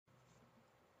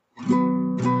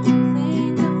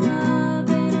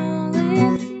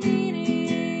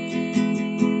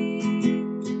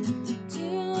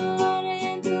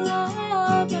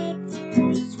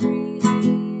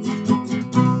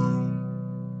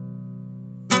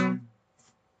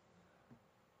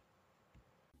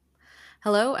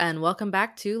Hello, and welcome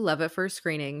back to Love at First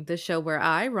Screening, the show where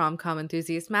I, rom-com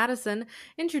enthusiast Madison,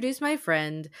 introduce my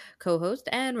friend, co-host,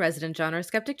 and resident genre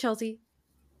skeptic Chelsea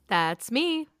That's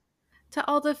me. to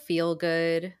all the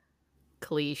feel-good,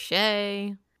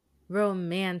 Cliche.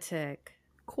 romantic,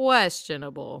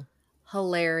 Questionable.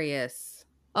 hilarious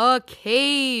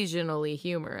Occasionally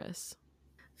humorous.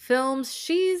 films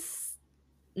she's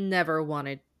never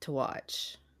wanted to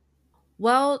watch.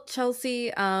 Well,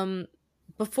 Chelsea,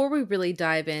 before we really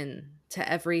dive in to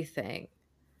everything,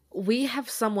 we have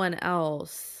someone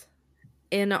else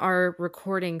in our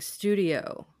recording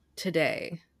studio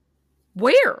today.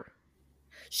 Where?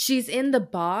 She's in the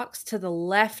box to the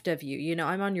left of you. You know,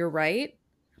 I'm on your right.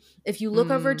 If you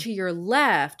look over to your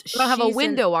left, I don't have a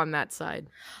window on that side.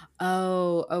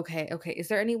 Oh, okay. Is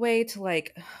there any way to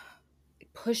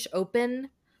push open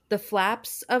the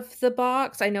flaps of the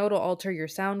box? I know it'll alter your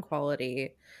sound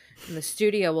quality and the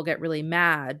studio will get really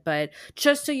mad, but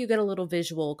just so you get a little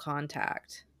visual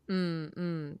contact.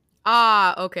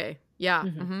 Okay. Yeah.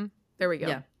 There we go.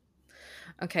 Yeah.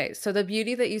 Okay, so the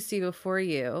beauty that you see before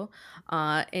you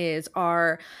is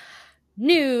our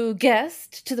new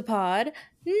guest to the pod,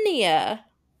 Nia.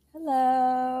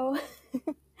 Hello.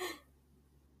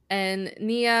 And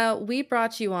Nia, we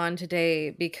brought you on today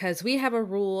because we have a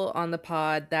rule on the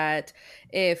pod that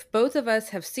if both of us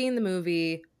have seen the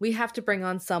movie, we have to bring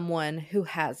on someone who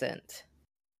hasn't.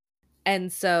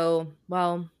 And so,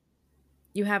 well,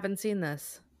 you haven't seen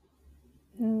this.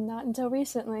 Not until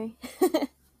recently.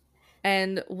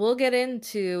 And we'll get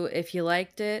into if you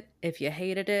liked it, if you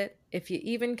hated it, if you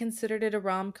even considered it a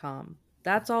rom-com.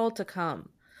 That's all to come.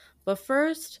 But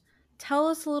first, tell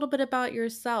us a little bit about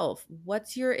yourself.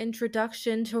 What's your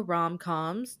introduction to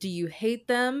rom-coms? Do you hate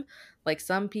them like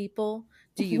some people?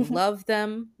 Do you love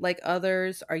them like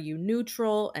others? Are you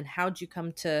neutral? And how'd you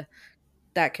come to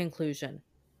that conclusion?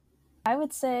 I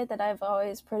would say that I've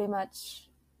always pretty much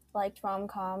liked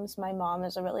rom-coms. My mom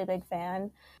is a really big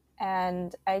fan.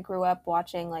 And I grew up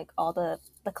watching all the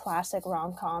classic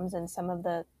rom-coms and some of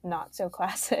the not so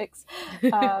classics.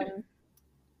 Can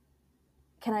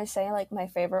I say my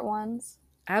favorite ones?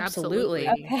 Absolutely.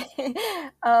 Okay.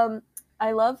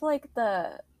 I love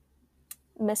the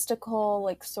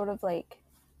mystical, sort of I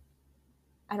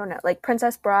don't know,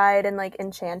 Princess Bride and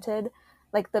Enchanted,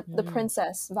 the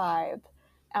princess vibe.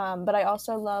 But I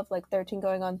also love 13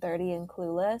 Going on 30 and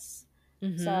Clueless.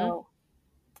 Mm-hmm. So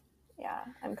yeah,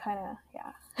 I'm kind of,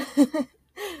 yeah.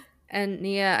 And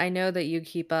Nia, I know that you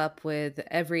keep up with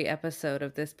every episode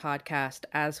of this podcast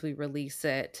as we release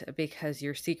it because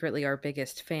you're secretly our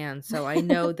biggest fan. So I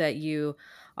know that you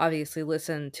obviously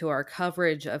listen to our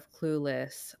coverage of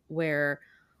Clueless, where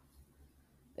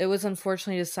it was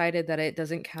unfortunately decided that it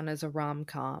doesn't count as a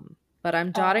rom-com. But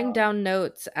I'm jotting down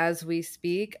notes as we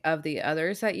speak of the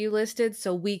others that you listed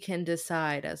so we can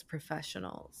decide as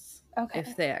professionals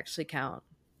if they actually count.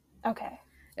 Okay.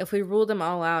 If we rule them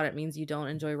all out, it means you don't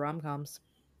enjoy rom-coms.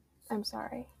 I'm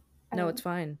sorry. No, it's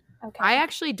fine. Okay. I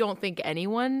actually don't think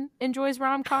anyone enjoys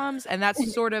rom-coms, and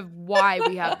that's sort of why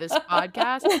we have this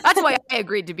podcast. That's why I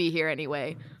agreed to be here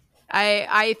anyway.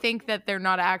 I think that they're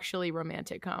not actually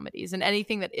romantic comedies, and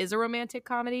anything that is a romantic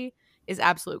comedy is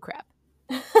absolute crap.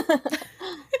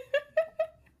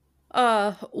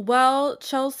 Well,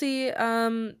 Chelsea,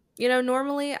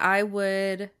 normally I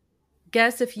would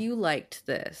guess if you liked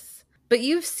this, but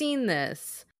you've seen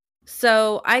this,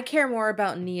 so I care more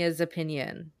about Nia's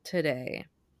opinion today.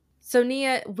 So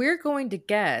Nia, we're going to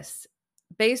guess,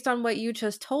 based on what you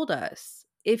just told us,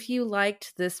 if you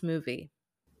liked this movie.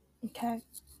 Okay.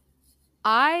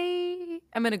 I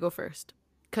am going to go first,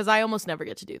 because I almost never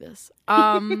get to do this.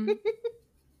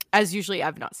 As usually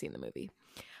I've not seen the movie.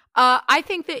 I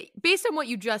think that based on what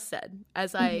you just said,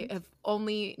 as I have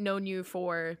only known you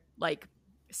for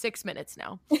 6 minutes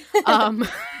now,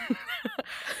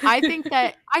 I think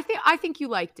you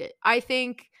liked it. I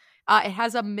think it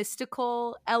has a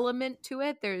mystical element to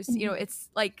it. There's it's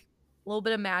a little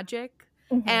bit of magic,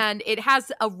 and it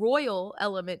has a royal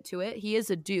element to it. He is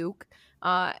a duke,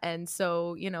 and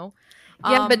so yeah,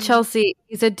 but Chelsea,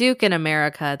 he's a duke in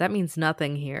America. That means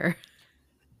nothing here.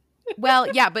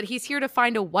 Well, yeah, but he's here to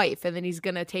find a wife, and then he's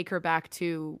going to take her back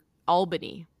to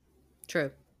Albany.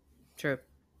 True.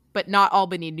 But not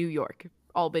Albany, New York.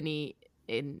 Albany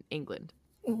in England.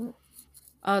 Mm-hmm.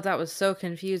 Oh, that was so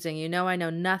confusing. I know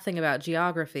nothing about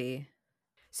geography.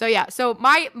 So yeah, so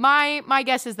my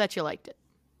guess is that you liked it.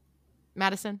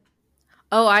 Madison?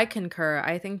 Oh, I concur.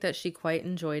 I think that she quite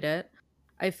enjoyed it.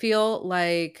 I feel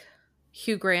like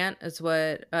Hugh Grant is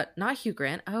what... not Hugh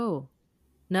Grant. Oh,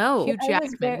 No. Hugh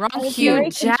Jackman. Wrong Hugh Hugh.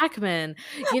 Jackman.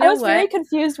 You I know was very what?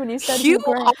 confused when you said Hugh Hugh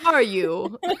Grant. are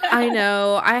you? I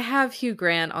know. I have Hugh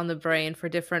Grant on the brain for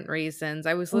different reasons.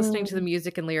 I was listening to the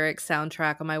music and lyrics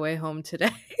soundtrack on my way home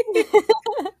today.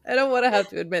 I don't want to have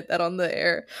to admit that on the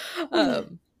air.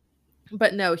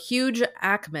 But no, Hugh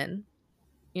Jackman,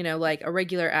 like a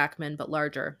regular Ackman, but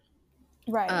larger.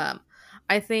 Right.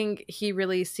 I think he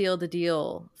really sealed the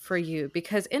deal for you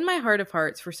because in my heart of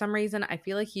hearts, for some reason, I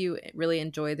feel like you really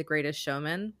enjoy The Greatest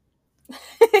Showman.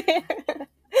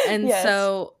 And Yes.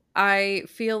 so I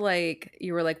feel like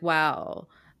you were like, wow,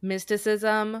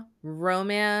 mysticism,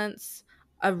 romance,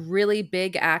 a really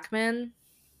big Ackman,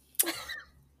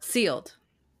 sealed.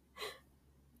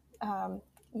 You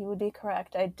would be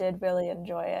correct. I did really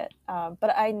enjoy it.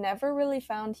 But I never really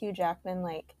found Hugh Jackman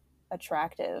like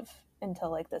attractive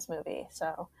until like this movie.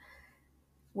 So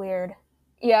weird.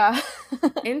 Yeah.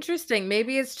 Interesting.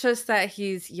 Maybe it's just that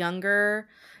he's younger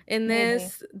in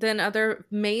this than other.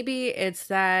 Maybe it's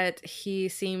that he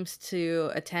seems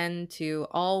to attend to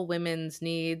all women's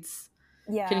needs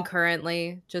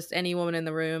concurrently. Just any woman in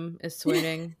the room is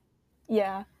swooning.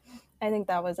 Yeah. I think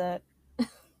that was it.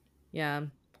 Yeah.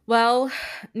 Well,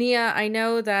 Nia, I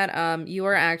know that you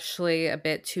are actually a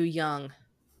bit too young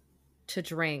to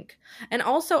drink. And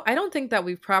also, I don't think that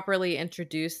we've properly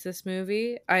introduced this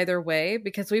movie either way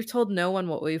because we've told no one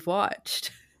what we've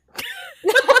watched.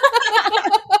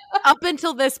 Up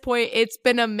until this point, it's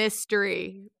been a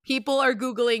mystery. People are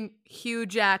Googling Hugh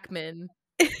Jackman,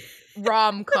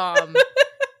 rom-com,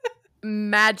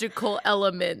 magical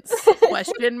elements,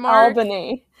 question mark.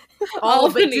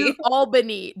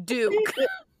 Albany, Duke.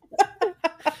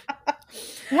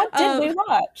 What did we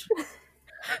watch?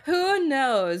 Who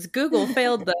knows? Google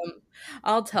failed them.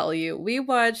 I'll tell you. We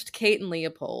watched Kate and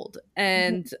Leopold,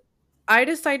 and I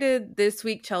decided this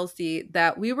week, Chelsea,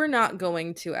 that we were not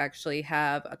going to actually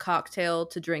have a cocktail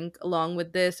to drink along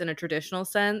with this in a traditional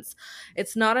sense.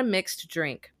 It's not a mixed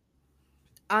drink.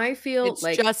 I feel it's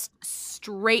like just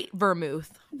straight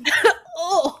vermouth.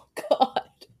 Oh, God.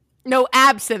 No,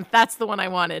 absinthe. That's the one I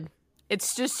wanted.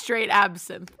 It's just straight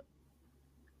absinthe.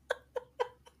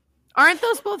 Aren't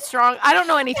those both strong? I don't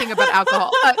know anything about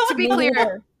alcohol. To be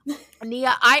clear,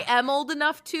 Nia, I am old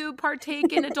enough to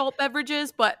partake in adult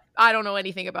beverages, but I don't know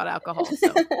anything about alcohol.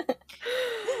 So.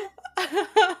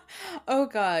 Oh,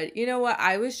 God. You know what?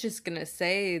 I was just going to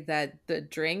say that the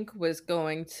drink was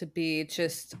going to be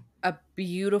just a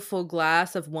beautiful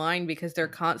glass of wine because they're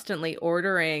constantly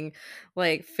ordering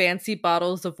like fancy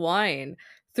bottles of wine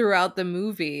throughout the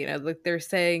movie. Like they're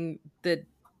saying the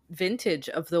vintage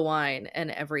of the wine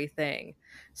and everything.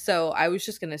 So I was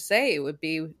just going to say it would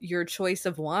be your choice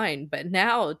of wine, but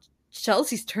now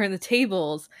Chelsea's turned the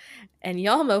tables and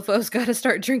y'all mofos got to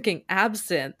start drinking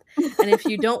absinthe. And if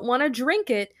you don't want to drink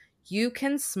it, you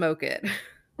can smoke it.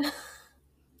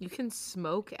 You can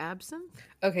smoke absinthe?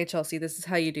 Okay, Chelsea, this is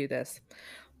how you do this.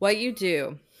 What you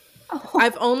do,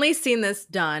 I've only seen this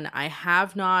done.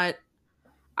 I've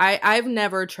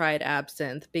never tried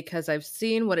absinthe because I've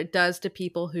seen what it does to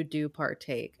people who do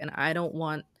partake, and I don't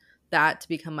want that to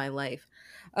become my life.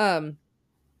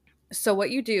 So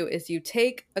what you do is you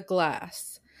take a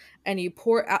glass and you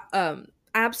pour,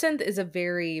 absinthe is a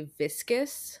very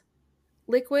viscous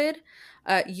liquid.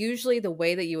 Usually the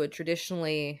way that you would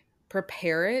traditionally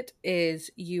prepare it is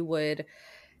you would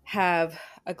have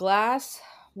a glass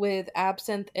with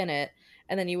absinthe in it,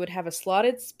 and then you would have a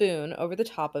slotted spoon over the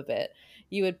top of it.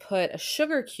 You would put a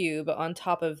sugar cube on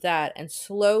top of that and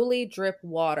slowly drip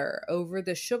water over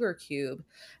the sugar cube.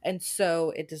 And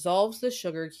so it dissolves the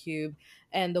sugar cube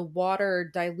and the water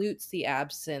dilutes the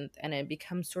absinthe and it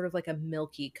becomes sort of like a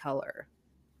milky color.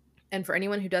 And for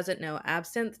anyone who doesn't know,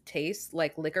 absinthe tastes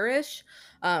like licorice.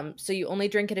 So you only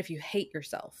drink it if you hate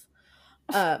yourself.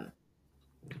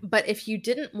 But if you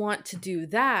didn't want to do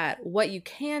that, what you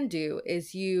can do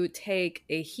is you take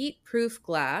a heat-proof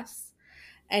glass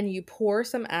and you pour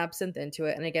some absinthe into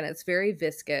it. And again, it's very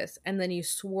viscous. And then you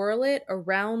swirl it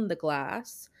around the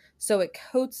glass so it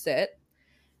coats it.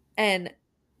 And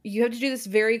you have to do this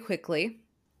very quickly.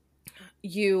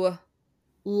 You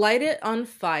light it on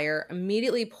fire,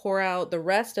 immediately pour out the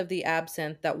rest of the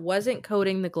absinthe that wasn't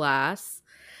coating the glass,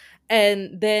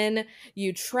 and then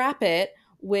you trap like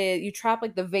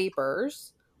the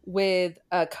vapors with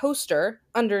a coaster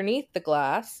underneath the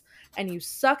glass, and you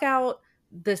suck out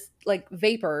this like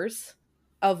vapors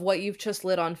of what you've just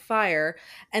lit on fire,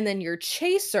 and then your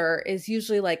chaser is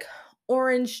usually like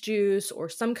orange juice or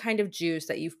some kind of juice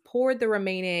that you've poured the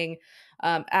remaining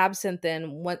absinthe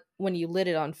in when you lit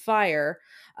it on fire,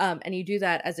 and you do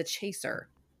that as a chaser.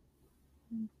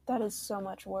 That is so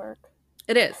much work.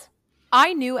 It is.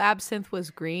 I knew absinthe was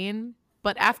green,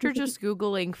 but after just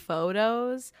Googling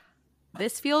photos,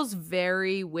 this feels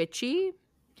very witchy.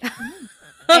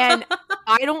 And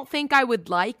I don't think I would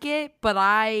like it, but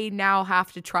I now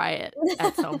have to try it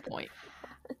at some point.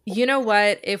 You know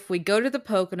what? If we go to the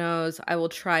Poconos, I will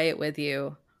try it with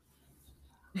you.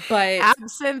 But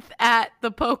absinthe at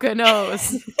the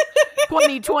Poconos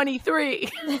 2023.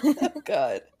 Oh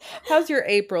God. How's your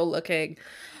April looking?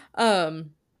 Yeah.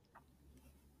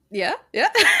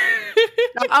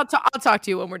 I'll talk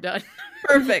to you when we're done.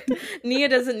 Perfect. Nia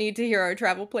doesn't need to hear our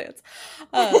travel plans.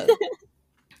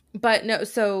 But no,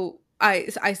 so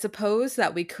I suppose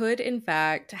that we could in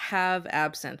fact have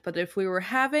absinthe, but if we were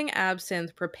having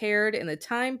absinthe prepared in the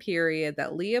time period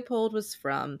that Leopold was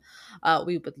from,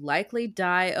 we would likely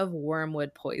die of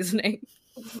wormwood poisoning.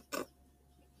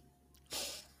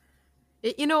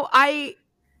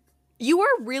 You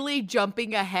are really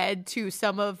jumping ahead to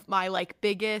some of my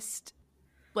biggest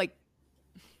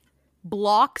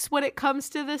blocks when it comes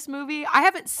to this movie. I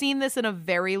haven't seen this in a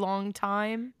very long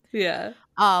time. Yeah.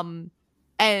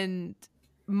 And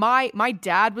my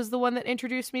dad was the one that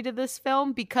introduced me to this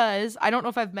film because I don't know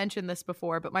if I've mentioned this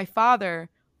before, but my father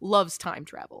loves time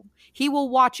travel. He will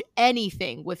watch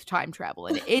anything with time travel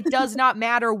in it. It does not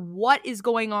matter what is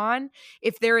going on.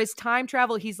 If there is time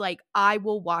travel, he's like, I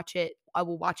will watch it. I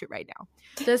will watch it right now.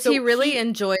 Does he really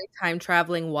enjoy time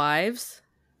traveling wives?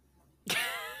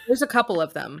 There's a couple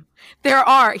of them. There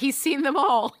are. He's seen them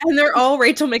all. And they're all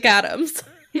Rachel McAdams.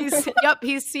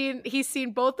 He's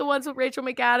seen both the ones with Rachel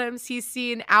McAdams. He's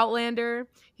seen Outlander.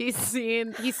 He's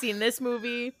seen this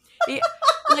movie.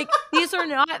 These are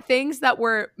not things that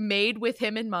were made with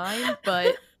him in mind,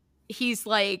 but he's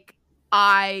like,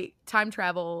 time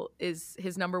travel is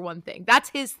his number one thing. That's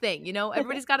his thing,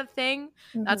 everybody's got a thing.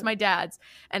 That's my dad's.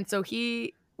 And so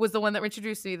he was the one that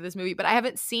introduced me to this movie, but I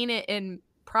haven't seen it in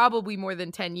probably more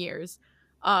than 10 years.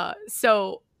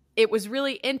 So it was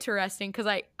really interesting because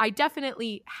I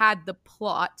definitely had the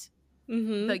plot,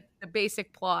 the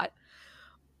basic plot,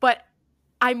 but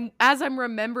as I'm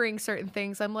remembering certain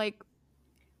things, I'm like,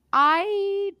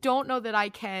 I don't know that I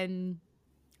can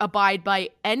abide by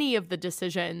any of the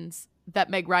decisions that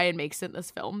Meg Ryan makes in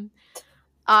this film.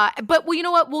 But you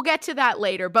know what? We'll get to that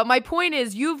later. But my point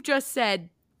is, you've just said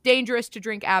dangerous to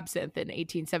drink absinthe in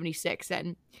 1876.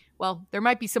 And, well, there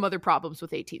might be some other problems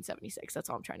with 1876. That's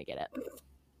all I'm trying to get at.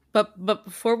 But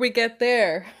before we get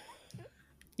there,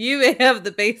 you may have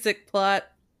the basic plot,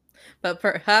 but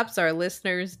perhaps our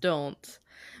listeners don't.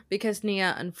 Because,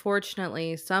 Nia,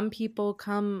 unfortunately, some people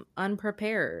come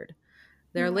unprepared.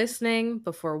 They're listening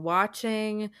before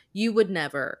watching. You would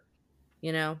never.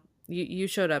 You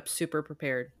showed up super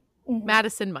prepared.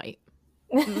 Madison might.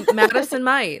 Madison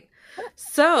might.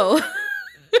 So,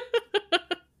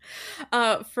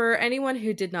 for anyone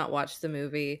who did not watch the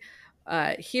movie,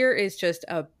 here is just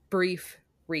a brief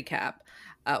recap.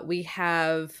 We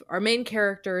have our main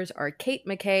characters are Kate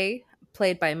McKay,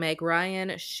 played by Meg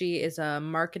Ryan. She is a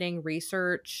marketing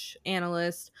research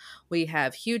analyst. We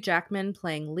have Hugh Jackman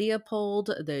playing Leopold,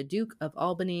 the Duke of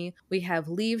Albany. We have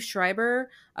Liev Schreiber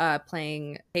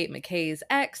playing Kate McKay's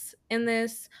ex in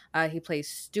this. He plays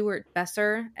Stuart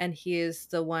Besser, and he is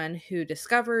the one who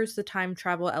discovers the time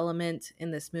travel element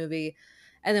in this movie.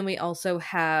 And then we also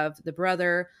have the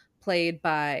brother played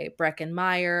by Breckin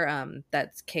Meyer.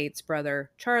 That's Kate's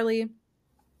brother, Charlie.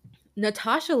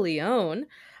 Natasha Lyonne.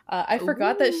 I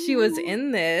forgot that she was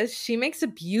in this. She makes a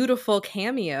beautiful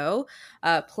cameo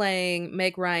playing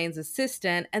Meg Ryan's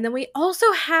assistant. And then we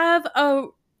also have a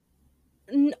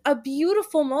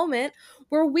beautiful moment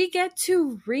where we get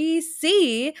to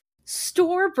re-see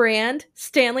store brand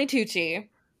Stanley Tucci.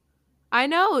 I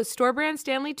know. Store brand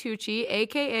Stanley Tucci,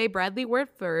 a.k.a. Bradley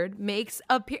Whitford, makes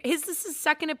this is his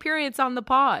second appearance on the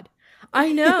pod.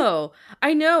 I know.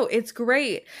 It's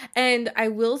great. And I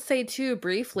will say, too,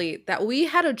 briefly, that we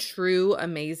had a true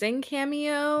amazing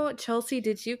cameo. Chelsea,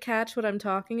 did you catch what I'm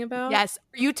talking about? Yes.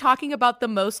 Are you talking about the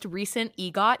most recent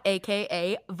EGOT,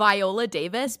 a.k.a. Viola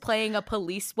Davis, playing a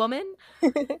policewoman?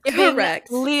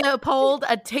 Correct. Leopold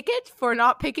a ticket for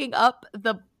not picking up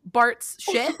the Bart's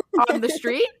shit on the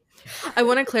street? I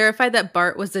want to clarify that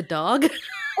Bart was a dog.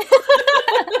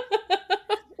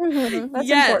 That's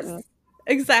important.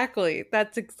 Exactly.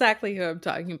 That's exactly who I'm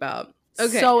talking about.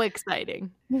 Okay. So exciting.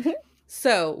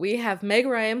 So we have Meg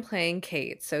Ryan playing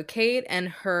Kate. So Kate and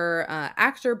her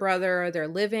actor brother, they're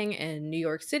living in New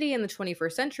York City in the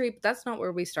 21st century, but that's not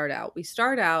where we start out. We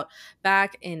start out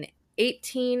back in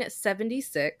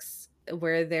 1876,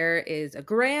 where there is a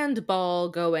grand ball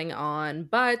going on.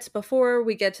 But before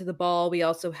we get to the ball, we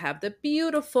also have the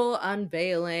beautiful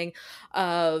unveiling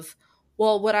of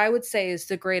Well, what I would say is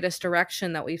the greatest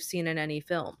erection that we've seen in any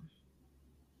film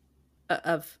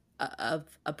of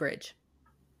a bridge.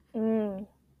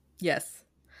 Yes.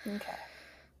 Okay.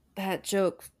 That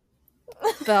joke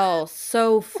fell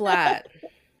so flat.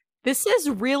 This is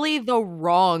really the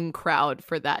wrong crowd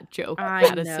for that joke,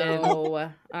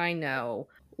 Madison. I know.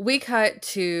 We cut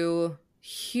to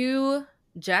Hugh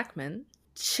Jackman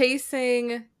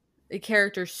chasing the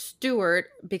character Stuart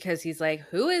because he's like,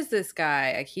 who is this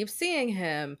guy? I keep seeing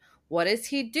him. What is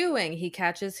he doing? He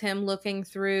catches him looking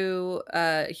through.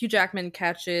 Hugh Jackman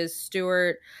catches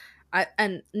Stuart.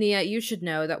 And Nia, you should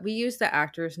know that we use the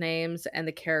actors' names and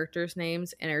the characters'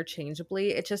 names interchangeably.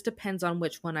 It just depends on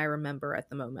which one I remember at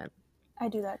the moment. I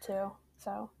do that too,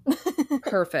 so.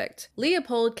 Perfect.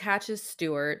 Leopold catches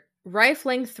Stuart,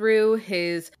 rifling through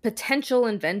his potential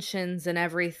inventions and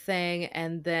everything,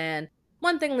 and then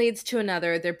one thing leads to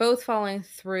another. They're both falling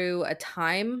through a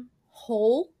time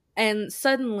hole. And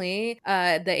suddenly,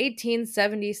 the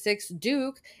 1876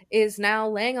 Duke is now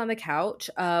laying on the couch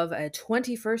of a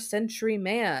 21st century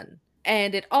man.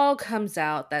 And it all comes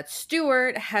out that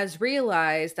Stuart has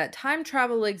realized that time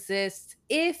travel exists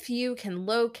if you can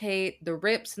locate the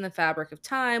rips in the fabric of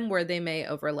time where they may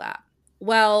overlap.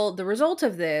 Well, the result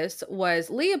of this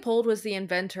was Leopold was the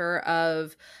inventor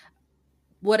of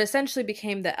what essentially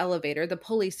became the elevator, the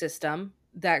pulley system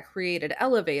that created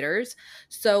elevators.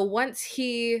 So once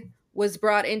he was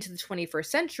brought into the 21st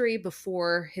century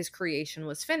before his creation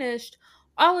was finished,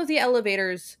 all of the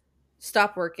elevators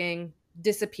stop working,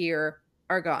 disappear,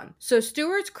 are gone. So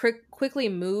Stewart's quickly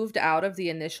moved out of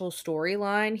the initial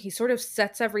storyline. He sort of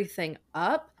sets everything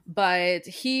up, but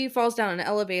he falls down an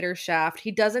elevator shaft.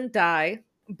 He doesn't die,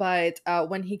 but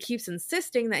when he keeps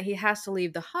insisting that he has to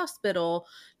leave the hospital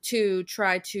to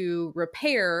try to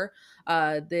repair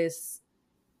this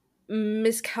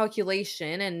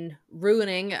miscalculation and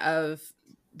ruining of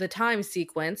the time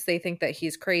sequence, they think that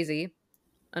he's crazy,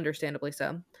 understandably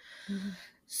so. Mm-hmm.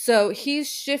 So he's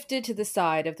shifted to the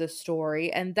side of the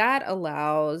story, and that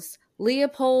allows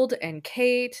Leopold and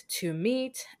Kate to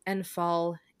meet and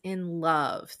fall in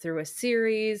love through a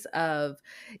series of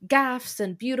gaffes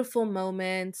and beautiful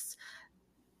moments.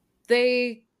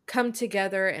 They come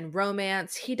together in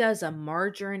romance. He does a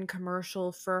margarine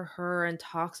commercial for her and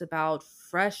talks about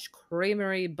fresh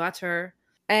creamery butter.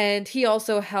 And he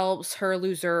also helps her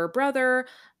lose her brother,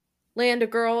 land a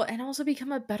girl, and also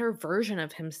become a better version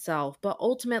of himself. But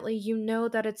ultimately, you know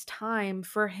that it's time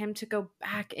for him to go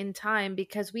back in time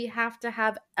because we have to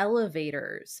have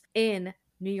elevators in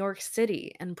New York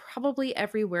City and probably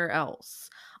everywhere else.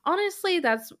 Honestly,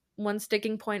 that's one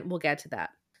sticking point. We'll get to that.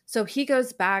 So he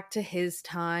goes back to his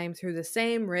time through the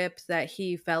same rip that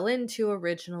he fell into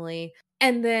originally.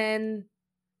 And then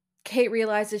Kate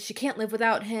realizes she can't live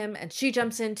without him, and she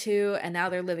jumps into, and now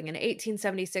they're living in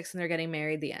 1876 and they're getting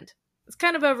married. The end. It's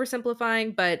kind of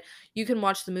oversimplifying, but you can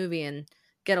watch the movie and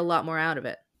get a lot more out of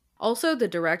it. Also, the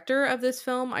director of this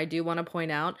film, I do want to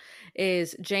point out,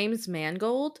 is James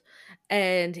Mangold,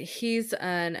 and he's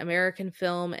an American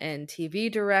film and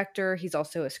TV director. He's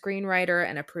also a screenwriter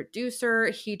and a producer.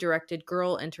 He directed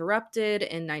Girl Interrupted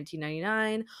in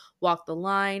 1999, Walk the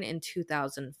Line in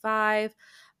 2005.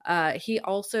 He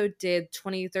also did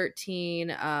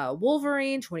 2013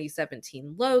 Wolverine,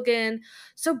 2017 Logan.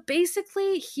 So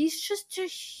basically, he's just a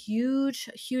huge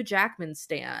Hugh Jackman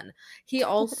stan. He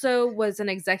also was an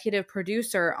executive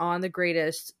producer on The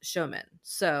Greatest Showman.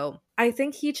 So I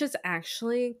think he just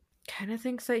actually kind of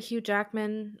thinks that Hugh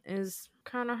Jackman is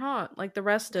kind of hot like the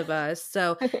rest of us.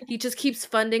 So he just keeps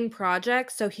funding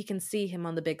projects so he can see him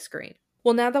on the big screen.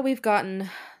 Well, now that we've gotten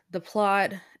the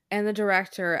plot and the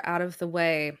director out of the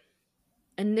way,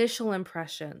 initial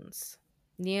impressions.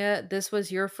 Nia, this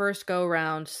was your first go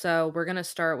round, so we're gonna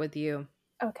start with you.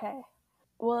 Okay.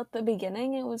 Well, at the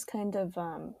beginning it was kind of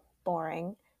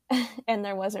boring and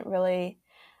there wasn't really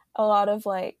a lot of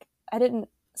I didn't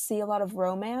see a lot of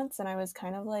romance, and I was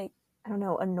kind of I don't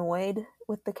know, annoyed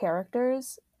with the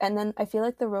characters. And then I feel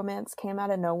like the romance came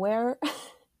out of nowhere.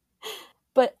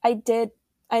 But I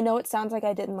know it sounds like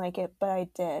I didn't like it, but I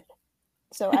did.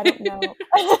 So I don't know.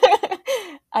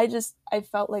 I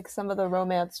felt like some of the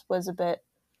romance was a bit,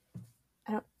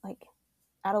 out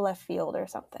of left field or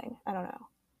something. I don't know.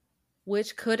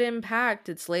 Which could impact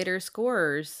its later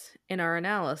scores in our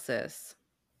analysis.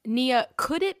 Nia,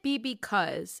 could it be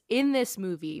because in this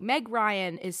movie, Meg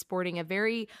Ryan is sporting a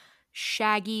very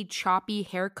shaggy, choppy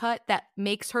haircut that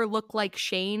makes her look like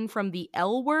Shane from the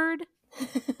L Word?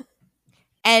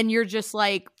 And you're just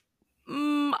I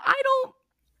don't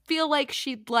feel like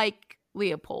she'd like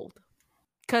Leopold.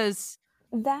 Because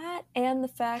That and the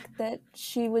fact that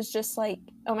she was just like,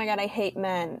 oh my god, I hate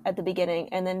men at the beginning,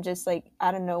 and then just like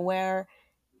out of nowhere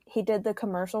he did the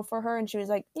commercial for her and she was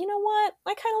like, you know what,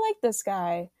 I kind of like this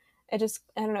guy. It just,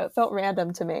 I don't know, it felt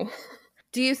random to me.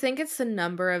 Do you think it's the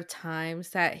number of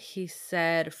times that he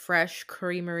said fresh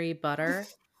creamery butter?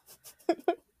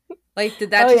 Like,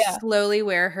 did that Oh just yeah, slowly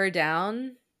wear her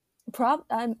down?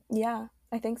 yeah,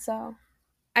 I think so.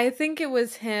 I think it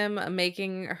was him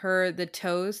making her the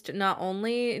toast. Not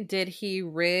only did he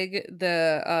rig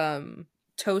the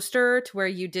toaster to where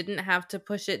you didn't have to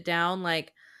push it down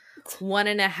like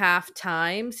 1.5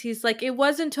 times. He's like, it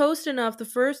wasn't toast enough the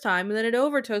first time, and then it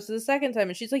over toasted the second time.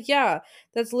 And she's like, yeah,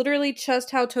 that's literally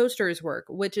just how toasters work,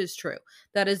 which is true.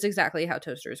 That is exactly how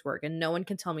toasters work, and no one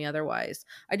can tell me otherwise.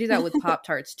 I do that with Pop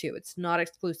Tarts too. It's not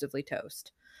exclusively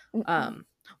toast.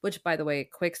 Which, by the way,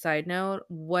 quick side note,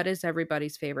 what is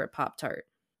everybody's favorite Pop Tart?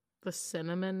 The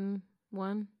cinnamon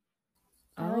one.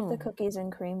 I like the cookies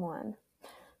and cream one.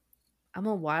 I'm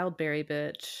a wild berry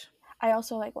bitch. I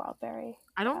also like wild berry.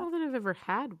 I don't know that I've ever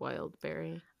had wild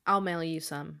berry. I'll mail you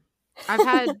some. I've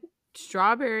had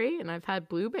strawberry and I've had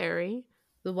blueberry.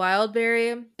 The wild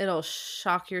berry, it'll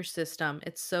shock your system.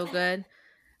 It's so good.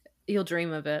 You'll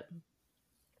dream of it.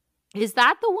 Is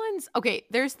that the ones? Okay,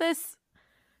 there's this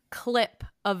clip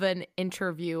of an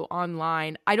interview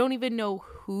online. I don't even know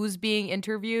who's being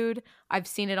interviewed. I've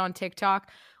seen it on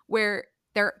TikTok where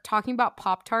they're talking about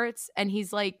Pop-Tarts and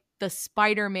he's like the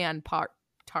Spider-Man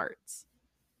Pop-Tarts.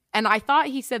 And I thought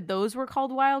he said those were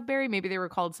called wild berry. Maybe they were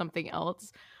called something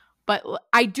else. But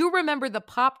I do remember the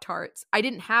Pop-Tarts. I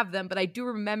didn't have them, but I do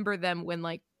remember them when,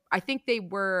 like, I think they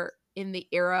were in the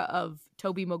era of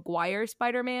Tobey Maguire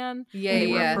Spider-Man. Yeah, they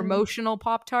were a promotional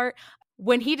Pop-Tart.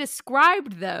 When he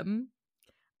described them,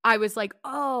 I was like,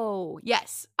 oh,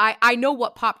 yes, I know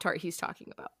what Pop-Tart he's talking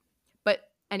about. But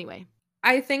anyway.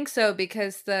 I think so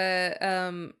because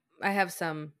I have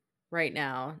some right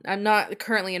now. I'm not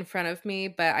currently in front of me,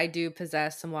 but I do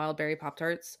possess some wild berry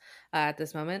Pop-Tarts at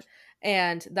this moment.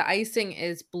 And the icing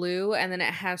is blue, and then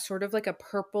it has sort of like a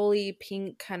purpley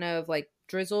pink kind of like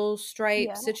drizzle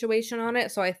stripe situation on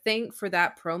it. So I think for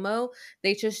that promo,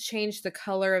 they just changed the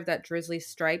color of that drizzly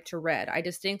stripe to red. I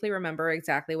distinctly remember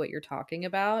exactly what you're talking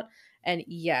about. And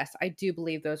yes, I do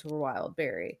believe those were wild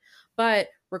berry. But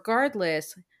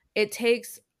regardless, it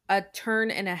takes a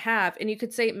turn and a half. And you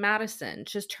could say, Madison,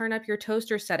 just turn up your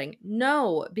toaster setting.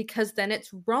 No, because then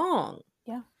it's wrong.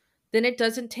 Yeah. Then it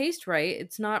doesn't taste right.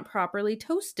 It's not properly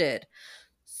toasted.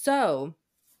 So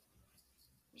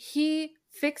he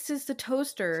fixes the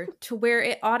toaster to where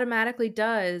it automatically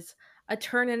does a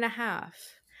turn and a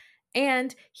half.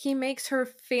 And he makes her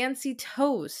fancy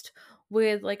toast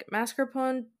with like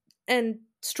mascarpone and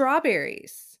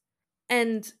strawberries.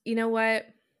 And you know what?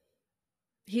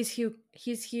 He's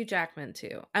Hugh Jackman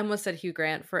too. I almost said Hugh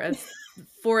Grant for a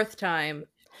fourth time.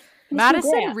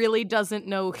 Madison really doesn't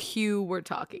know who we're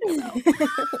talking about.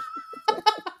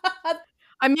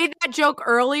 I made that joke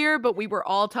earlier, but we were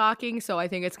all talking, so I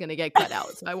think it's going to get cut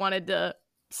out. So I wanted to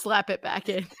slap it back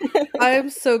in. I'm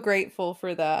so grateful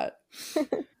for that.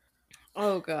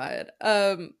 Oh God.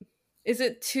 Is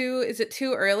it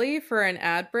too early for an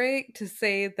ad break to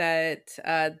say that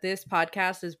this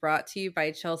podcast is brought to you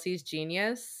by Chelsea's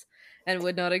Genius and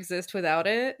would not exist without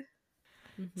it?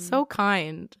 Mm-hmm. So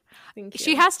kind. Thank you.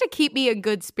 She has to keep me in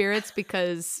good spirits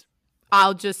because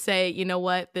I'll just say, you know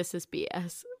what, this is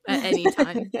BS at any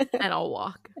time, and I'll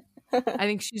walk. I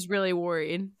think she's really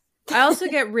worried. I also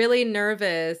get really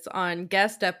nervous on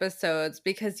guest episodes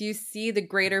because you see the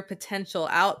greater potential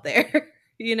out there.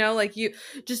 You know, like you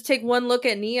just take one look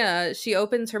at Nia, she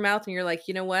opens her mouth and you're like,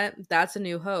 you know what? That's a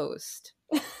new host.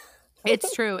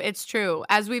 It's true. It's true.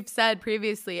 As we've said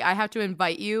previously, I have to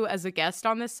invite you as a guest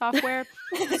on this software.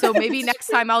 So maybe next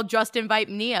time I'll just invite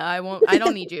Nia. I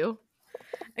don't need you.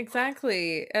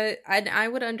 Exactly. I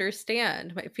would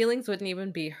understand. My feelings wouldn't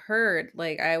even be hurt.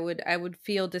 Like I would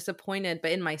feel disappointed,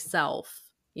 but in myself,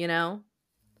 you know?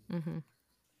 Mm-hmm.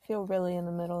 I feel really in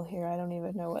the middle here. I don't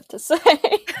even know what to say.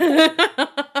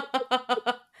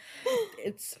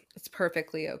 It's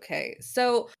perfectly okay.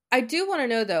 So I do want to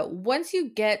know though, once you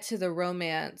get to the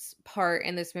romance part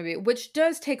in this movie, which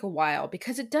does take a while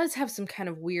because it does have some kind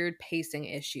of weird pacing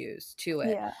issues to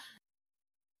it. Yeah.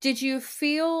 Did you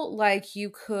feel like you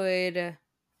could,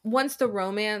 once the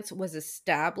romance was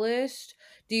established,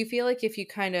 do you feel like if you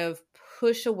kind of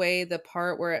push away the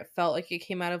part where it felt like it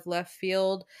came out of left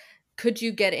field, could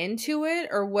you get into it,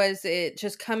 or was it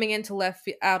just coming into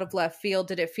out of left field?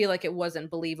 Did it feel like it wasn't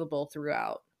believable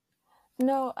throughout?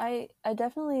 No, I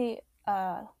definitely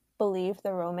believe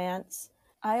the romance.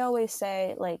 I always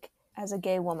say, like, as a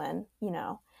gay woman, you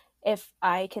know, if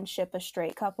I can ship a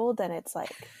straight couple, then it's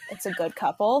a good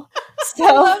couple. So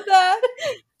I love that.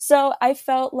 So I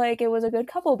felt like it was a good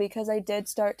couple because I did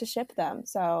start to ship them.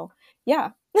 So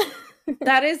yeah.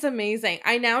 That is amazing.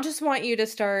 I now just want you to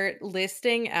start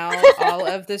listing out all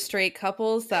of the straight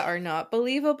couples that are not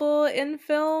believable in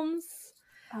films.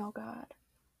 Oh God,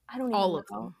 I don't All even of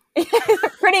know. them.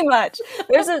 Pretty much.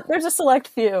 There's a select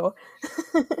few.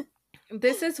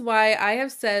 This is why I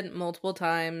have said multiple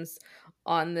times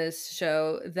on this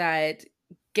show that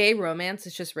gay romance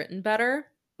is just written better.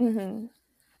 Mm-hmm.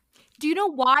 Do you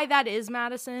know why that is,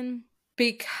 Madison?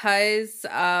 Because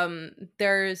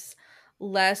there's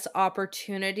less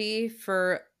opportunity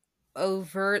for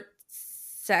overt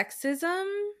sexism.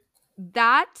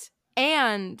 That,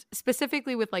 and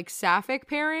specifically with like sapphic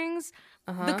pairings,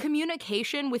 the Uh-huh.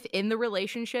 communication within the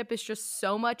relationship is just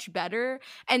so much better.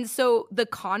 And so the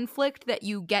conflict that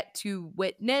you get to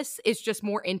witness is just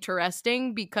more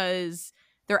interesting because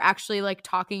they're actually like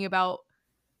talking about,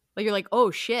 like, you're like,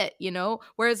 oh shit, you know?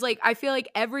 Whereas like I feel like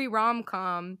every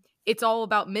rom-com, it's all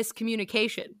about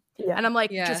miscommunication. Yeah. And I'm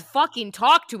like, Yeah. just fucking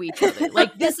talk to each other.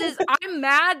 Like, I'm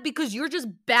mad because you're just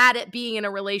bad at being in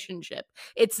a relationship.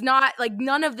 It's not like,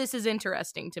 none of this is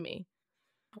interesting to me.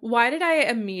 Why did I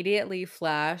immediately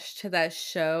flash to that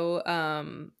show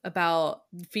about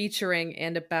featuring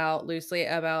and about loosely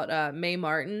about Mae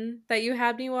Martin that you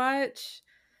had me watch?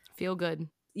 Feel good.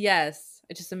 Yes,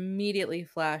 it just immediately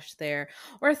flashed there.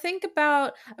 Or think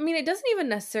about, I mean, it doesn't even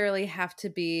necessarily have to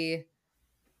be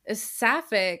a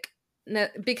sapphic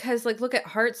because like look at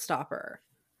Heartstopper.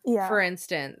 Yeah. For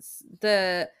instance,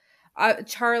 the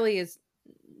Charlie is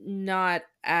not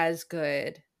as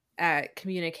good at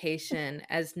communication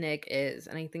as Nick is,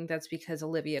 and I think that's because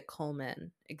Olivia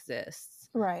Colman exists.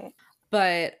 Right.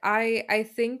 But I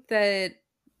think that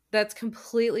that's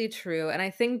completely true, and I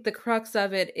think the crux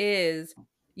of it is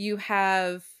you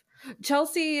have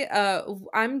Chelsea.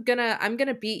 I'm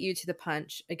gonna beat you to the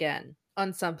punch again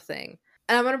on something,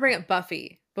 and I'm gonna bring up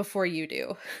Buffy before you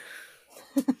do.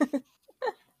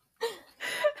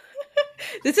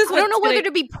 This is I don't know whether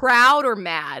to be proud or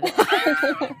mad.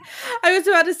 I was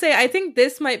about to say, I think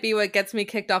this might be what gets me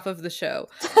kicked off of the show.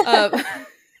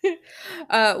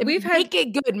 We've had Make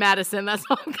it good, Madison. That's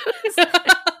all I'm gonna say.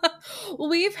 well,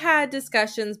 we've had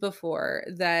discussions before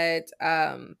that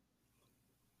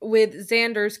with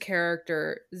Xander's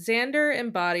character, Xander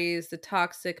embodies the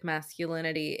toxic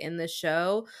masculinity in the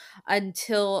show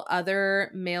until other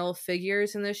male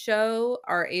figures in the show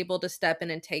are able to step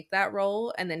in and take that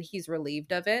role, and then he's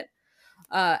relieved of it.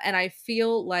 And I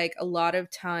feel like a lot of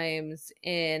times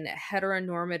in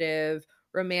heteronormative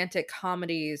romantic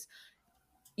comedies,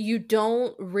 you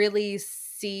don't really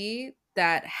see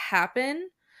that happen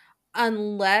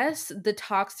unless the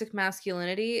toxic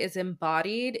masculinity is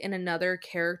embodied in another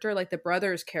character, like the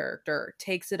brother's character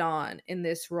takes it on in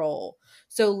this role.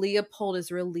 So Leopold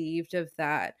is relieved of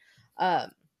that.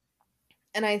 And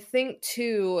I think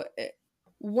too,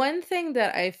 one thing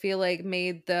that I feel like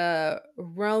made the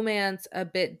romance a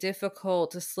bit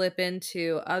difficult to slip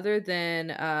into, other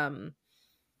than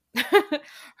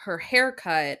her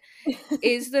haircut,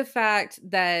 is the fact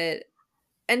that,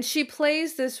 and she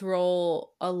plays this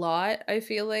role a lot, I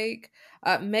feel like.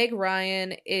 Meg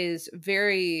Ryan is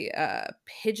very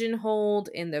pigeonholed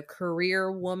in the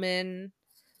career woman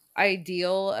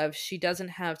ideal of she doesn't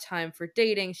have time for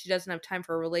dating, she doesn't have time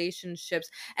for relationships.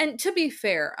 And to be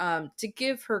fair, to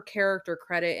give her character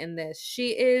credit in this, she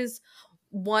is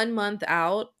 1 month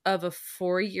out of a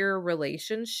 4-year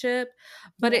relationship,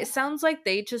 but it sounds like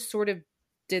they just sort of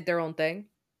did their own thing,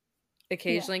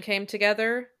 occasionally came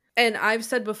together. And I've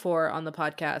said before on the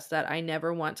podcast that I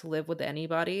never want to live with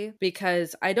anybody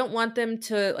because I don't want them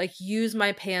to like use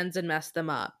my pans and mess them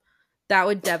up. That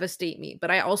would devastate me.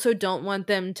 But I also don't want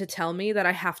them to tell me that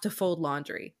I have to fold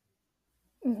laundry.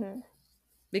 Mm-hmm.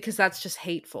 Because that's just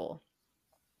hateful.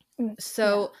 Mm,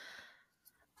 So,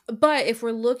 but if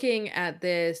we're looking at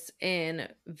this in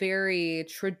very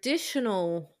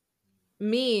traditional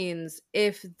means,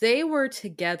 if they were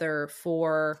together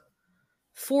for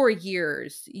 4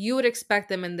 years, you would expect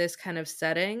them in this kind of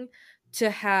setting to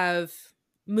have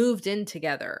moved in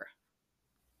together.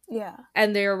 Yeah.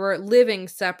 And they were living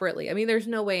separately. I mean, there's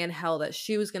no way in hell that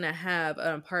she was going to have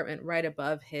an apartment right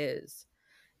above his,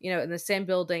 in the same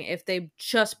building. If they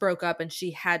just broke up and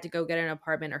she had to go get an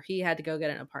apartment or he had to go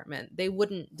get an apartment, they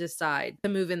wouldn't decide to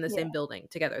move in the same building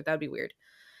together. That'd be weird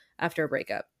after a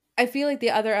breakup. I feel like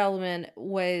the other element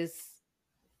was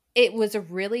it was a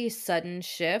really sudden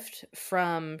shift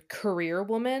from career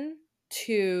woman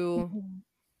to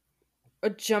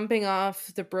jumping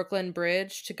off the Brooklyn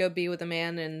Bridge to go be with a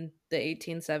man in the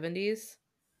 1870s.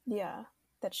 Yeah,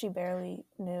 that she barely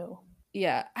knew.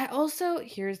 Yeah.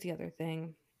 Here's the other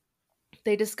thing.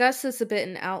 They discuss this a bit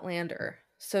in Outlander.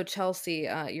 So Chelsea,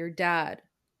 your dad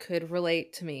could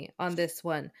relate to me on this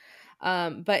one.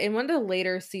 But in one of the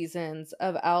later seasons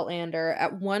of Outlander,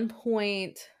 at one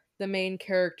point, the main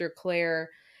character, Claire,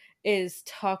 is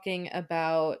talking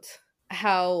about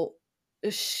how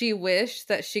she wished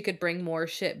that she could bring more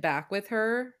shit back with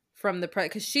her from the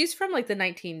because she's from like the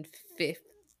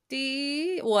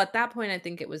 1950. Well, at that point, I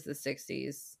think it was the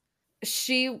 60s.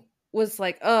 She was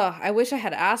like, "Oh, I wish I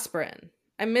had aspirin.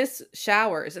 I miss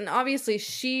showers." And obviously,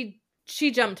 she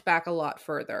jumped back a lot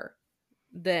further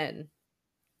than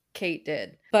Kate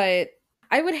did. But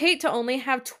I would hate to only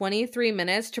have 23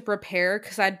 minutes to prepare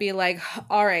because I'd be like,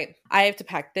 all right, I have to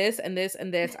pack this and this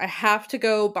and this. I have to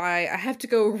go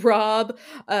rob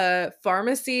a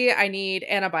pharmacy. I need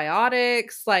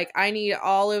antibiotics. Like, I need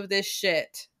all of this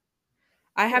shit.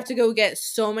 I have to go get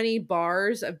so many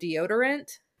bars of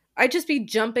deodorant. I'd just be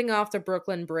jumping off the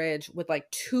Brooklyn Bridge with like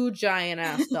 2 giant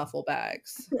ass duffel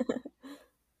bags.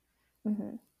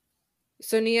 Mm-hmm.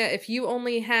 So, Nia, if you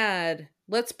only had,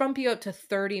 let's bump you up to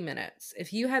 30 minutes.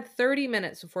 If you had 30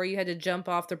 minutes before you had to jump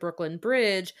off the Brooklyn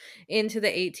Bridge into the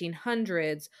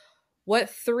 1800s, what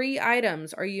 3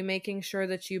 items are you making sure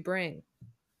that you bring?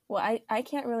 Well, I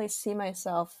can't really see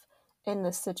myself in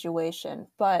this situation,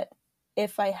 but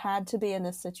if I had to be in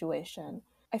this situation,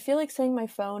 I feel like saying my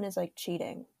phone is like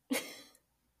cheating.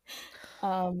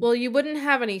 Well, you wouldn't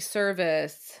have any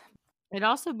service. It'd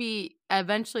also be,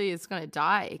 eventually it's going to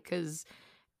die, because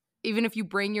even if you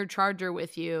bring your charger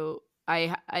with you,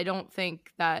 I don't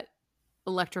think that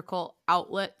electrical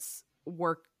outlets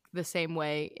work the same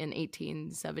way in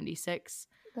 1876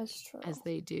 That's true. as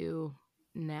they do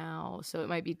now. So it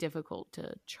might be difficult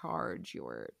to charge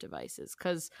your devices.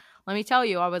 Because let me tell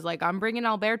you, I was like, I'm bringing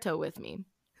Alberto with me,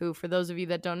 who, for those of you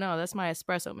that don't know, that's my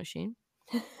espresso machine.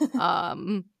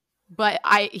 But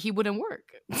he wouldn't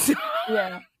work.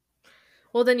 Yeah.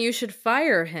 Well, then you should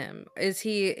fire him. Is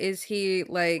he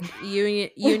like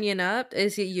union up?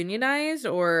 Is he unionized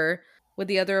or with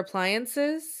the other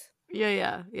appliances?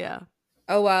 Yeah.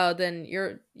 Oh wow, then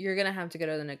you're gonna have to go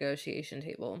to the negotiation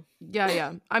table.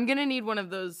 Yeah. I'm gonna need one of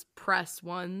those press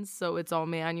ones, so it's all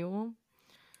manual.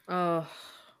 Oh.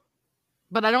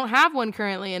 But I don't have one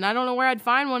currently, and I don't know where I'd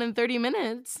find one in 30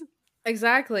 minutes.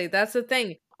 Exactly. That's the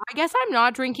thing. I guess I'm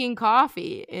not drinking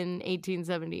coffee in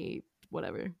 1870,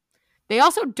 whatever. They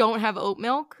also don't have oat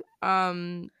milk.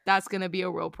 That's going to be a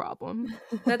real problem.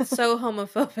 That's so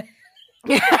homophobic.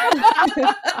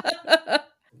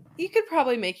 You could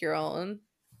probably make your own.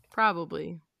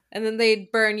 Probably. And then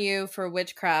they'd burn you for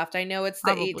witchcraft. I know it's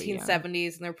the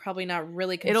 1870s, and they're probably not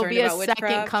really concerned about witchcraft. It'll be a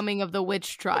second coming of the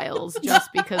witch trials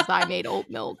just because I made oat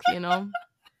milk, you know?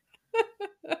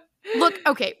 Look,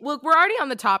 we're already on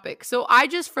the topic. So I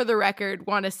just, for the record,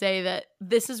 want to say that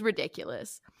this is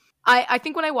ridiculous. I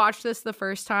think when I watched this the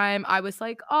first time, I was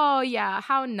like, oh yeah,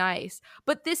 how nice.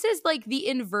 But this is like the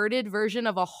inverted version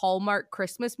of a Hallmark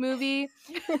Christmas movie.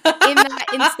 In that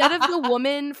instead of the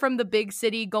woman from the big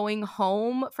city going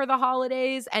home for the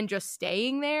holidays and just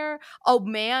staying there, a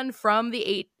man from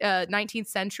the 19th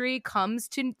century comes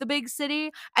to the big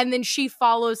city and then she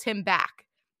follows him back.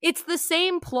 It's the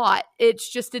same plot. It's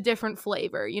just a different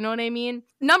flavor. You know what I mean?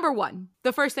 Number one,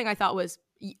 the first thing I thought was,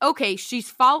 okay,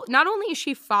 not only is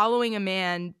she following a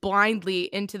man blindly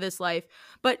into this life,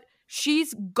 but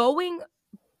she's going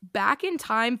back in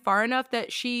time far enough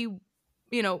that she,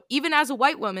 you know, even as a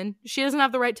white woman, she doesn't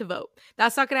have the right to vote.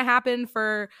 That's not going to happen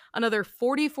for another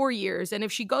 44 years. And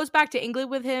if she goes back to England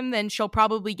with him, then she'll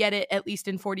probably get it at least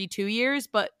in 42 years.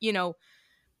 But, you know,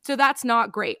 so that's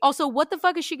not great. Also, what the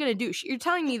fuck is she going to do? You're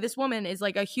telling me this woman is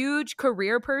like a huge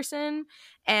career person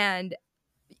and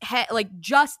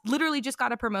literally just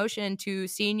got a promotion to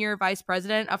senior vice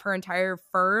president of her entire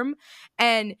firm.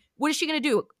 And what is she going to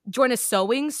do? Join a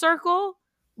sewing circle?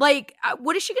 Like,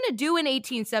 what is she going to do in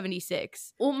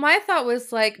 1876? Well, my thought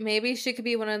was like, maybe she could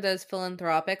be one of those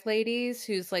philanthropic ladies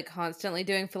who's like constantly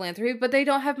doing philanthropy, but they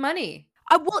don't have money.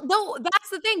 Well, no, that's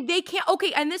the thing. They can't.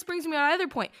 Okay, and this brings me to another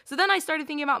point. So then I started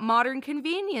thinking about modern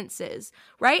conveniences,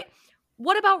 right?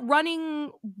 What about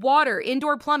running water,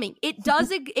 indoor plumbing? It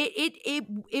does.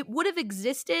 It would have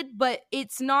existed, but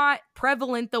it's not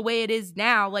prevalent the way it is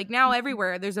now. Like now,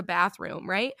 everywhere there's a bathroom,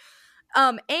 right?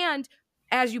 And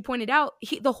as you pointed out,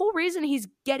 the whole reason he's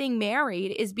getting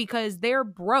married is because they're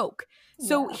broke.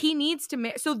 So he needs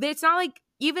to. So it's not like,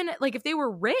 even like if they were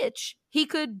rich, he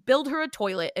could build her a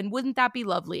toilet, and wouldn't that be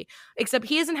lovely? Except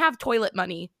he doesn't have toilet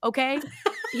money. Okay,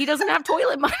 he doesn't have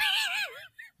toilet money.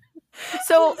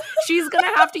 So she's going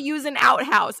to have to use an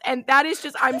outhouse. And that is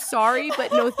just, I'm sorry,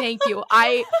 but no thank you.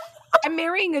 I'm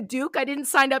marrying a duke. I didn't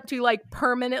sign up to like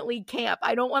permanently camp.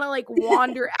 I don't want to like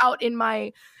wander out in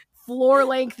my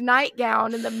floor-length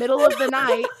nightgown in the middle of the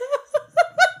night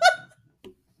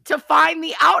to find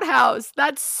the outhouse.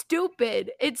 That's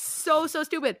stupid. It's so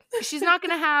stupid. She's not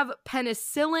going to have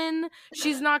penicillin.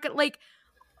 She's not going to like,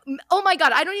 oh my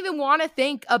God, I don't even want to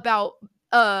think about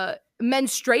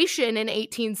menstruation in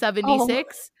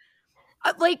 1876.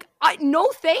 Like, no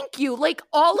thank you. Like,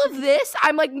 all of this,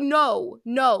 I'm like, no.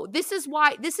 This is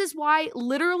why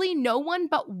literally no one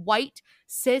but white,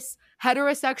 cis,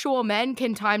 heterosexual men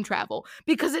can time travel,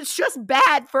 because it's just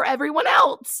bad for everyone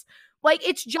else. Like,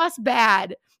 it's just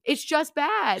bad. It's just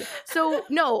bad. So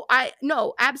no,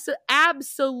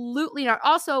 absolutely not.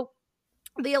 Also,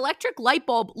 the electric light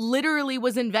bulb literally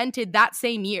was invented that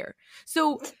same year.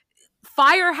 So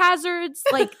fire hazards,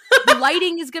 like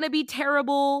lighting is going to be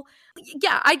terrible.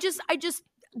 Yeah, I just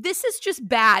this is just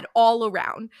bad all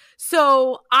around.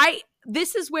 So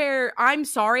this is where I'm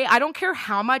sorry. I don't care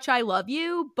how much I love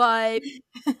you, but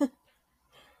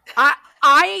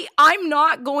I'm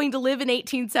not going to live in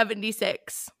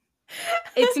 1876.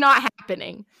 It's not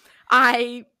happening.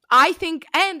 I think,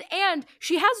 and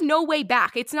she has no way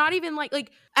back. It's not even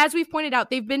like as we've pointed out,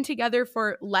 they've been together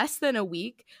for less than a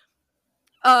week.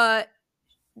 And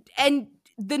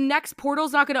the next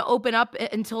portal's not going to open up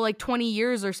until like 20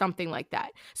 years or something like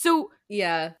that. So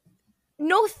yeah,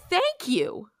 no, thank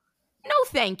you. No,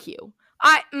 thank you.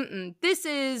 This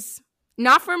is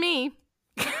not for me.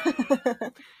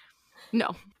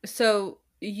 No. So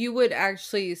you would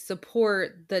actually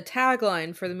support the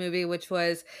tagline for the movie, which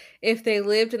was, if they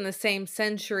lived in the same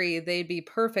century, they'd be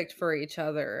perfect for each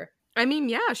other. I mean,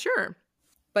 yeah, sure.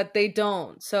 But they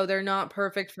don't. So they're not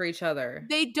perfect for each other.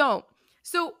 They don't.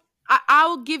 So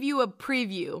I'll give you a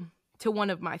preview to one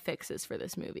of my fixes for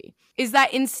this movie. Is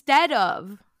that instead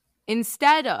of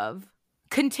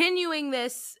continuing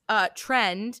this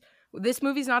trend, this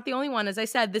movie's not the only one. As I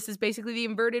said, this is basically the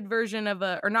inverted version of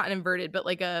or not an inverted, but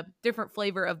like a different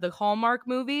flavor of the Hallmark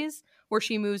movies where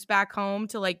she moves back home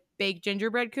to like bake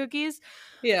gingerbread cookies.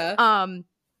 Yeah.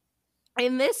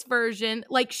 In this version,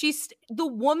 like the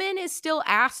woman is still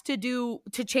asked to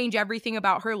change everything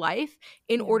about her life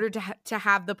in order to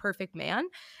have the perfect man.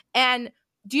 And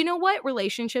do you know what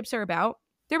relationships are about?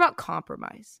 They're about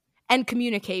compromise and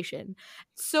communication.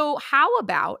 So how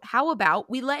about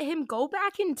we let him go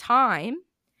back in time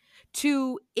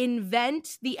to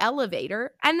invent the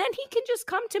elevator, and then he can just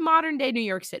come to modern day New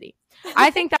York City.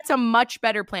 I think that's a much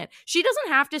better plan. She doesn't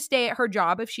have to stay at her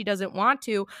job if she doesn't want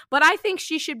to, but I think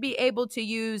she should be able to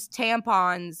use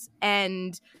tampons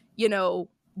and,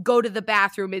 go to the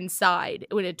bathroom inside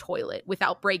in a toilet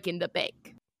without breaking the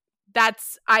bank.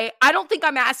 I don't think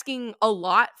I'm asking a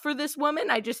lot for this woman.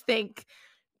 I just think,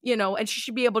 and she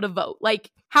should be able to vote.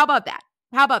 Like, how about that?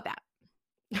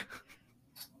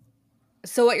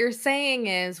 So what you're saying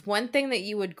is, one thing that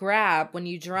you would grab when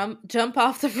you jump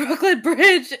off the Brooklyn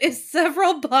Bridge is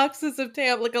several boxes of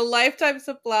like a lifetime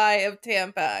supply of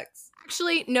Tampax.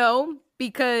 Actually, no,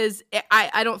 because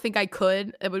I don't think I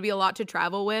could. It would be a lot to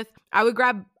travel with. I would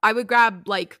grab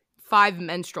like 5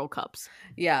 menstrual cups.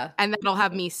 Yeah. And that'll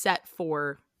have me set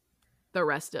for the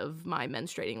rest of my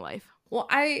menstruating life. Well,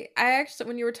 I actually,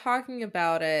 when you were talking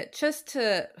about it, just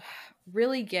to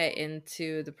really get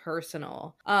into the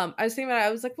personal, I was thinking about it,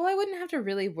 I was like, well, I wouldn't have to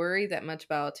really worry that much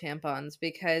about tampons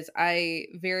because I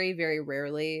very, very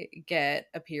rarely get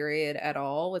a period at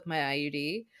all with my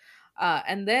IUD.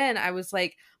 And then I was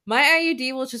like, my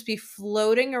IUD will just be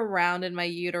floating around in my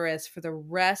uterus for the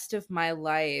rest of my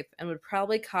life and would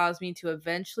probably cause me to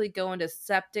eventually go into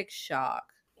septic shock.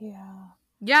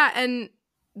 Yeah, and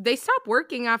they stop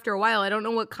working after a while. I don't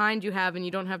know what kind you have, and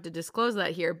you don't have to disclose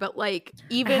that here, but like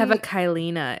even... I have a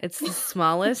Kylina. It's the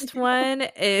smallest one.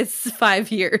 It's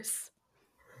 5 years.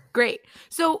 Great.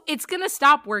 So it's going to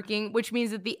stop working, which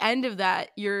means at the end of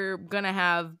that, you're going to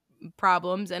have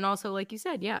problems. And also, like you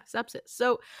said, sepsis.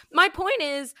 So my point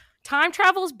is, time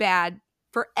travel is bad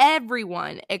for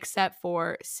everyone except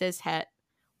for cishet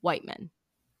white men.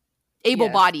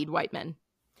 Able-bodied white men.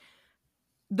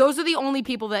 Those are the only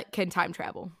people that can time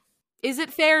travel. Is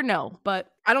it fair? No, but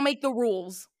I don't make the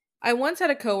rules. I once had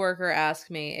a coworker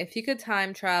ask me, if you could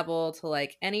time travel to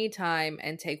like any time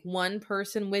and take one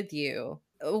person with you,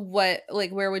 where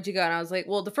would you go? And I was like,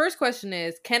 well, the first question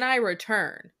is, can I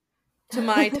return to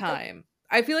my time?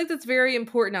 I feel like that's very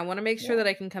important. I want to make sure that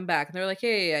I can come back. And they're like,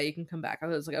 yeah, you can come back. I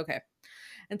was like, okay.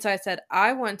 And so I said,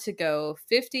 I want to go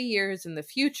 50 years in the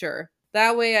future.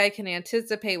 That way I can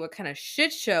anticipate what kind of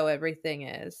shit show everything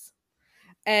is.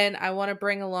 And I want to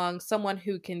bring along someone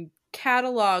who can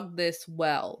catalog this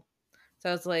well. So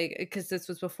I was like, because this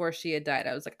was before she had died,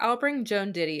 I was like, I'll bring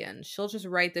Joan Didion. She'll just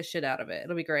write the shit out of it.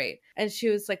 It'll be great. And she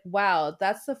was like, wow,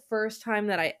 that's the first time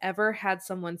that I ever had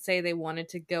someone say they wanted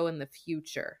to go in the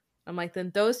future. I'm like, then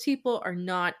those people are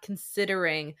not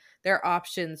considering their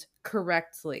options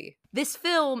correctly. This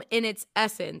film, in its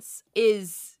essence,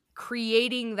 is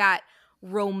creating that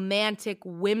romantic,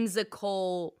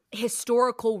 whimsical,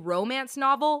 historical romance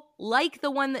novel like the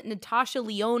one that Natasha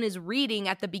Lyonne is reading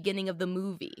at the beginning of the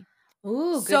movie.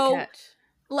 Ooh, good catch.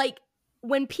 Like,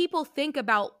 when people think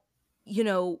about,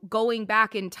 going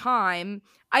back in time,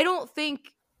 I don't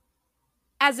think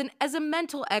as a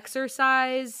mental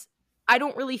exercise, I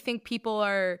don't really think people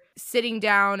are sitting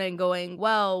down and going,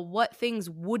 well, what things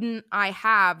wouldn't I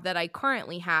have that I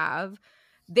currently have?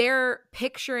 They're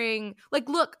picturing, like,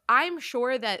 look, I'm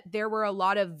sure that there were a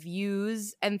lot of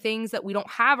views and things that we don't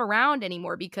have around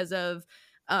anymore because of,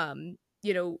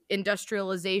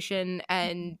 industrialization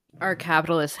and our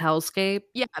capitalist hellscape.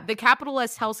 Yeah, the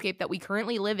capitalist hellscape that we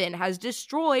currently live in has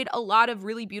destroyed a lot of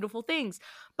really beautiful things.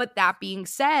 But that being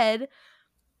said,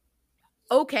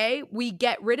 okay, we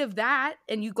get rid of that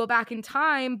and you go back in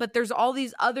time, but there's all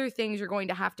these other things you're going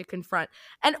to have to confront.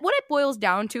 And what it boils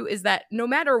down to is that no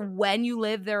matter when you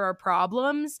live, there are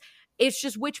problems. It's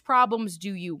just, which problems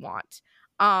do you want?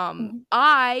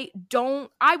 I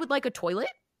would like a toilet.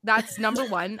 That's number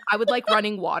one. I would like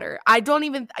running water. That's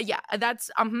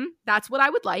what I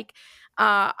would like.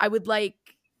 I would like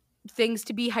things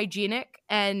to be hygienic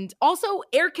and also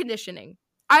air conditioning.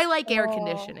 I like air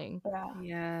conditioning.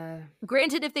 Yeah.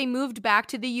 Granted, if they moved back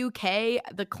to the UK,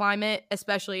 the climate,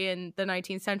 especially in the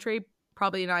 19th century,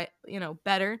 probably not,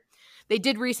 better. They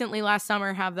did recently last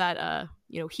summer have that,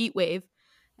 heat wave,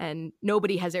 and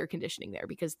nobody has air conditioning there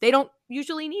because they don't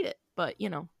usually need it. But,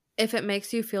 If it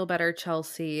makes you feel better,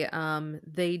 Chelsea,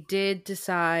 they did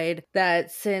decide that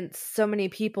since so many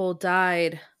people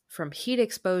died from heat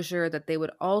exposure, that they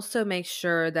would also make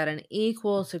sure that an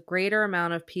equal to greater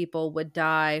amount of people would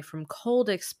die from cold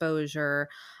exposure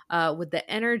with the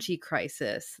energy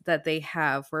crisis that they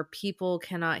have, where people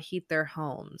cannot heat their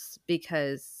homes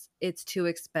because it's too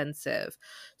expensive.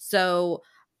 So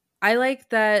I like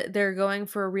that they're going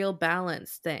for a real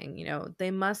balance thing.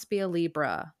 They must be a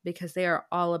Libra because they are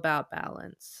all about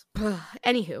balance.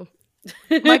 Anywho,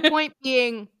 my point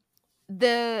being,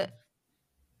 the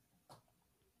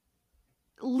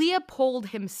Leopold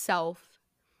himself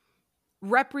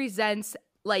represents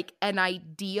like an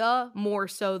idea more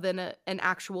so than an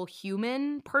actual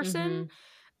human person.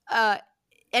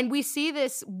 And we see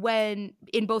this when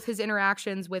in both his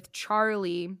interactions with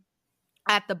Charlie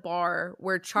at the bar,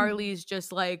 where Charlie's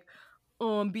just like,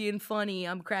 oh, I'm being funny,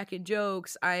 I'm cracking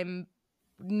jokes, I'm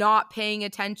not paying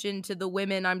attention to the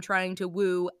women I'm trying to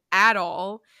woo at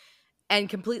all, and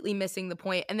completely missing the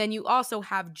point. And then you also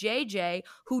have JJ,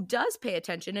 who does pay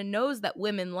attention and knows that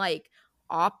women like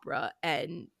opera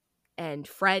and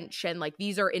French, and like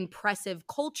these are impressive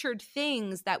cultured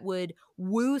things that would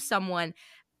woo someone,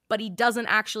 but he doesn't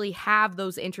actually have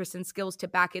those interests and skills to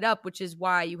back it up, which is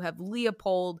why you have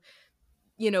Leopold,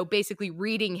 basically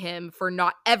reading him for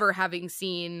not ever having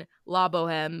seen La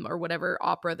Boheme or whatever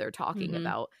opera they're talking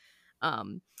about.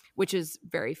 Which is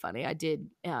very funny. I did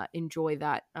enjoy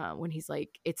that when he's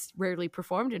like, it's rarely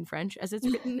performed in French as it's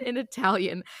written in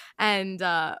Italian. And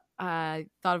I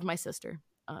thought of my sister,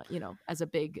 as a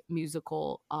big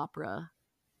musical opera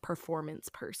performance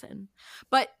person.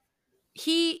 But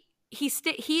he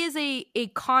is a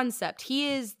concept. He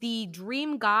is the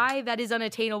dream guy that is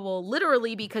unattainable,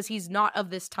 literally, because he's not of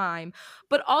this time.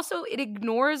 But also it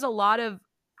ignores a lot of,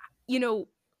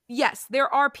 yes,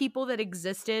 there are people that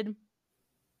existed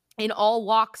in all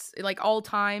walks, like all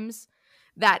times,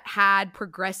 that had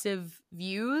progressive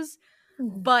views.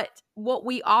 But what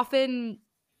we often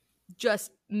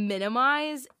just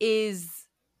minimize is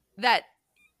that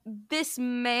this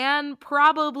man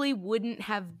probably wouldn't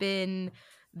have been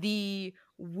the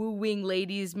wooing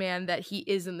ladies man that he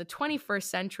is in the 21st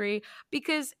century,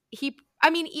 because he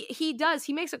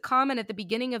makes a comment at the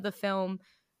beginning of the film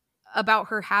about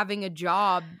her having a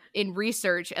job in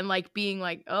research and like being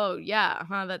like, oh yeah,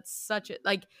 that's such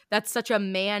a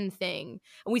man thing.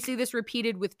 And we see this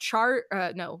repeated with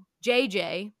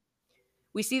JJ.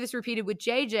 We see this repeated with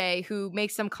JJ, who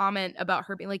makes some comment about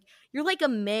her being like, you're like a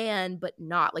man, but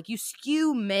not. Like, you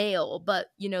skew male, but,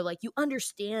 like, you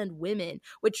understand women.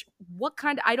 Which,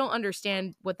 I don't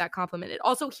understand what that compliment is.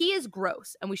 Also, he is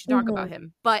gross, and we should talk about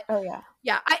him. But,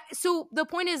 so the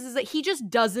point is that he just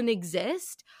doesn't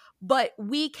exist, but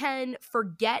we can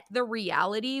forget the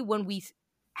reality when we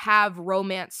have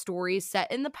romance stories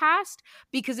set in the past,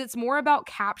 because it's more about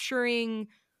capturing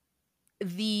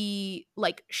the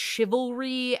like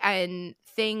chivalry and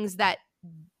things that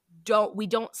we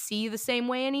don't see the same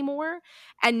way anymore,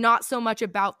 and not so much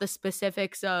about the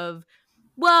specifics of,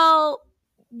 well,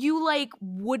 you like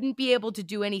wouldn't be able to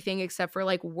do anything except for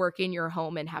like work in your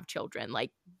home and have children,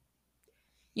 like,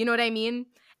 you know what I mean?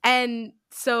 And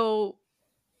so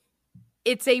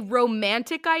it's a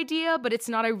romantic idea, but it's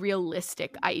not a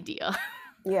realistic idea.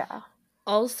 Yeah.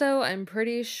 Also, I'm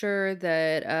pretty sure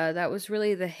that that was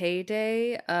really the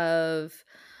heyday of,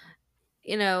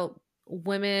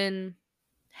 women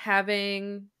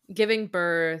giving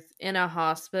birth in a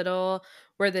hospital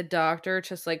where the doctor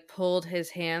just like pulled his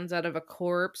hands out of a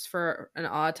corpse for an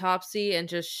autopsy and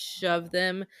just shoved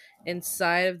them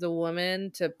inside of the woman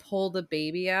to pull the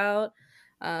baby out.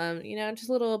 Just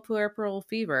a little puerperal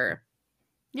fever.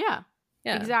 Yeah,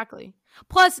 Yeah. exactly.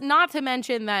 Plus, not to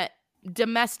mention that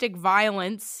domestic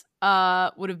violence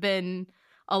would have been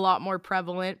a lot more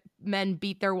prevalent. Men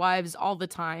beat their wives all the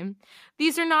time.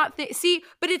 These are not see,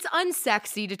 but it's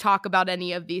unsexy to talk about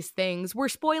any of these things. We're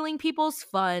spoiling people's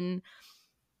fun.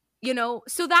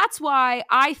 So that's why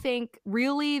I think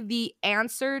really the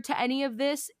answer to any of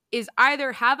this is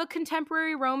either have a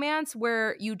contemporary romance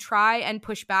where you try and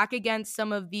push back against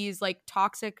some of these like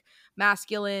toxic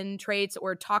masculine traits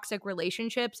or toxic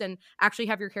relationships and actually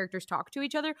have your characters talk to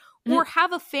each other, or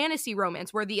have a fantasy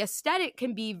romance where the aesthetic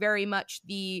can be very much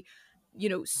the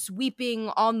sweeping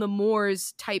on the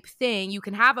moors type thing. You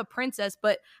can have a princess,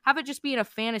 but have it just be in a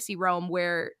fantasy realm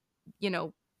where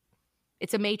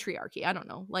it's a matriarchy. I don't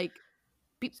know. Like,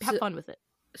 have fun with it.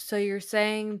 So you're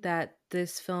saying that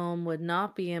this film would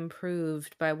not be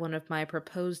improved by one of my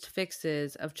proposed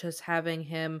fixes of just having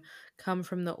him come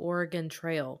from the Oregon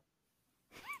Trail?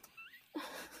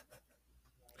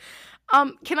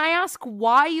 Can I ask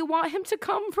why you want him to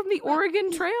come from the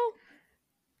Oregon Trail?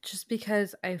 Just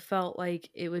because I felt like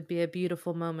it would be a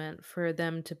beautiful moment for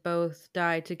them to both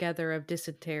die together of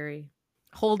dysentery.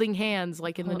 Holding hands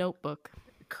like in The Notebook.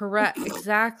 Correct,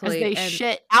 exactly. As they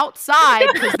shit outside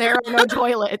because there are no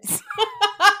toilets.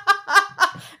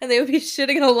 And they would be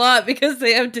shitting a lot because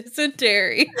they have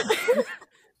dysentery.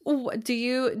 Do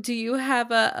you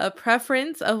have a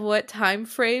preference of what time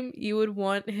frame you would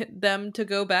want them to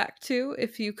go back to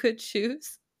if you could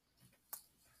choose?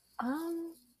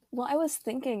 Well, I was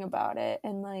thinking about it,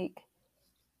 and like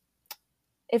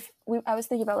I was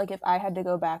thinking about like if I had to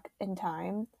go back in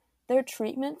time, their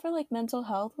treatment for like mental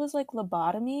health was like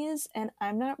lobotomies, and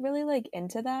I'm not really like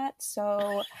into that,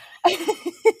 so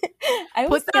I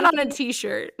put that on a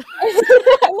t-shirt. I'm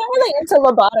not really into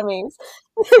lobotomies.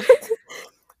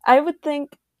 I would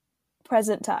think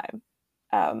present time,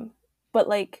 but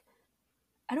like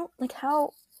I don't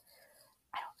know.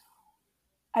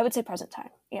 I would say present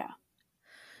time. Yeah.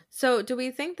 So do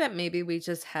we think that maybe we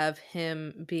just have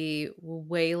him be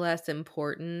way less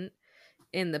important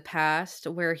in the past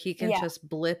where he can just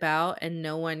blip out and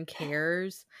no one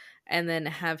cares, and then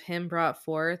have him brought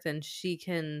forth and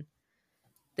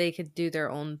they could do their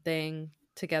own thing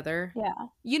together? Yeah.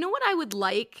 You know what I would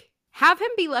like? Have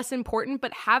him be less important,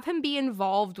 but have him be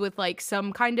involved with like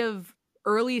some kind of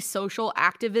early social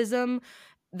activism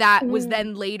that was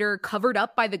then later covered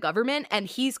up by the government, and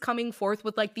he's coming forth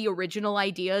with like the original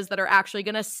ideas that are actually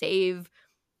going to save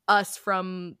us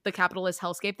from the capitalist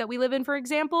hellscape that we live in, for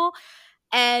example.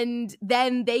 And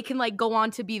then they can like go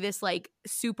on to be this like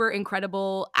super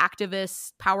incredible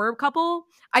activist power couple.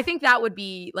 I think that would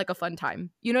be like a fun time.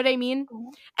 You know what I mean?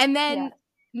 And then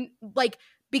like,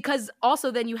 because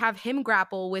also then you have him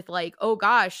grapple with like, oh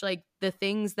gosh, like the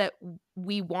things that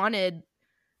we wanted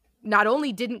not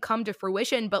only didn't come to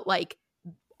fruition, but like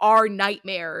our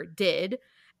nightmare did.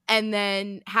 And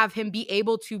then have him be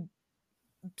able to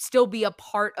still be a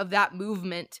part of that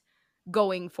movement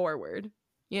going forward.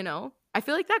 I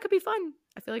feel like that could be fun.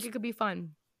 I feel like it could be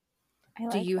fun.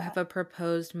 Do you have a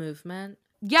proposed movement?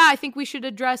 Yeah, I think we should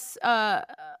address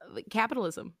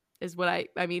capitalism is what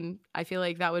I mean. I feel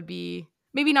like that would be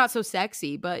maybe not so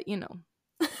sexy, but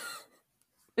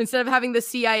instead of having the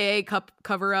CIA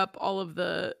cover up all of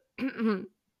the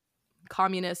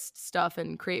communist stuff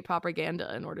and create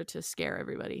propaganda in order to scare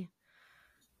everybody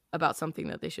about something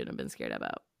that they shouldn't have been scared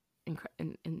about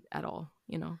at all,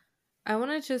 I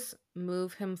want to just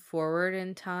move him forward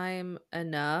in time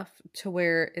enough to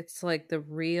where it's like the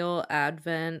real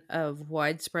advent of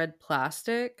widespread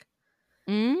plastic,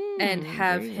 and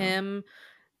have him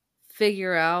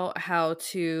figure out how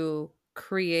to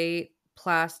create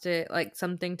plastic, like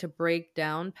something to break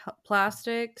down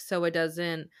plastic so it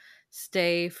doesn't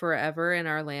stay forever in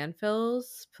our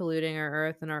landfills, polluting our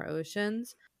earth and our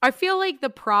oceans. I feel like the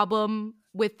problem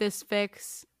with this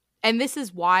fix and this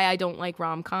is why I don't like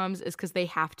rom-coms, is because they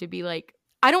have to be like,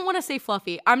 I don't want to say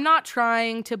fluffy. I'm not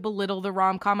trying to belittle the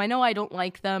rom-com. I know I don't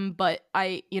like them, but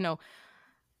I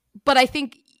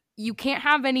think you can't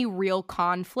have any real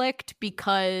conflict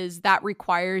because that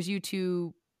requires you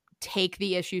to take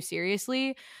the issue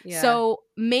seriously. Yeah. So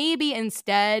maybe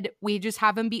instead we just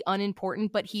have him be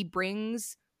unimportant, but he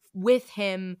brings with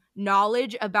him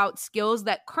knowledge about skills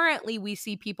that currently we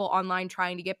see people online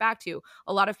trying to get back to.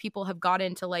 A lot of people have got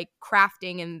into like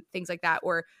crafting and things like that,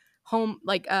 or home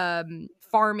like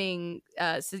farming,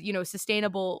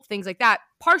 sustainable things like that,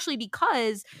 partially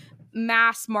because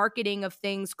mass marketing of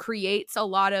things creates a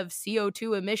lot of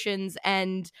CO2 emissions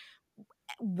and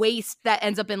waste that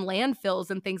ends up in landfills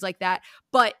and things like that.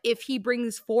 But if he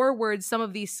brings forward some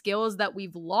of these skills that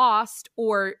we've lost,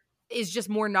 or is just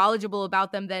more knowledgeable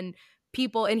about them than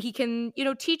people, and he can,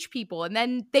 teach people, and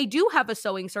then they do have a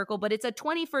sewing circle, but it's a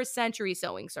 21st century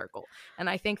sewing circle. And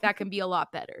I think that can be a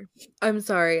lot better. I'm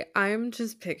sorry. I'm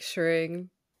just picturing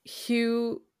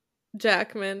Hugh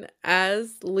Jackman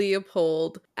as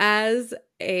Leopold, as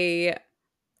a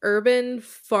urban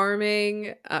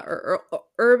farming or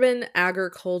urban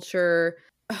agriculture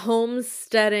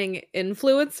homesteading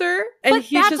influencer, and but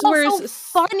he that's just also wears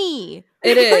funny.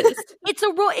 It is.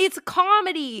 It's a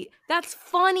comedy. That's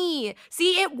funny.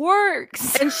 See, it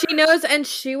works. And she knows, and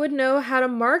she would know how to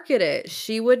market it.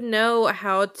 She would know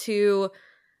how to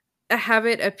have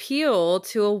it appeal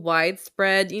to a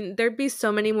widespread. There'd be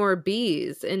so many more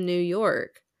bees in New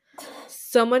York.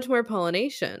 So much more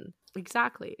pollination.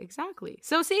 Exactly.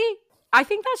 So see, I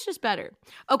think that's just better.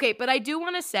 Okay, but I do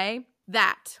want to say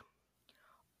that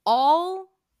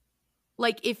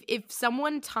if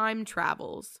someone time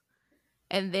travels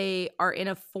and they are in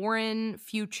a foreign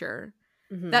future,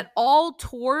 that all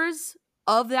tours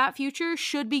of that future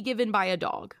should be given by a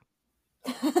dog.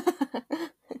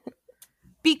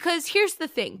 Because here's the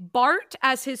thing, Bart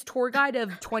as his tour guide of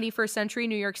 21st century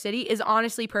New York City is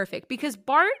honestly perfect, because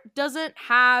Bart doesn't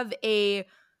have a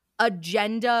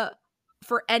agenda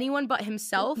for anyone but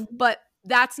himself, but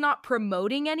that's not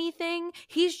promoting anything.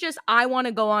 He's just, I want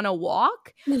to go on a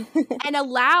walk, and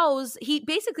he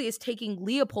basically is taking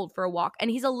Leopold for a walk,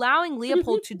 and he's allowing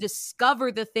Leopold to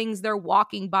discover the things they're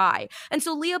walking by. And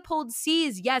so Leopold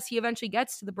sees, yes, he eventually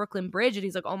gets to the Brooklyn Bridge, and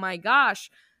he's like, oh my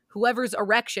gosh, whoever's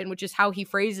erection, which is how he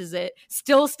phrases it,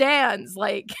 still stands.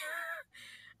 Like,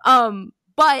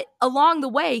 but along the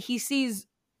way, he sees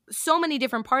so many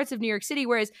different parts of New York City.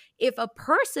 Whereas if a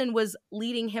person was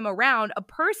leading him around, a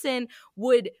person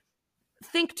would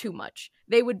think too much.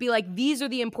 They would be like, these are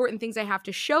the important things I have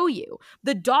to show you.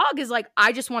 The dog is like,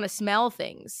 I just want to smell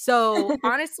things. So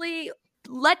honestly,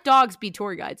 let dogs be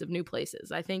tour guides of new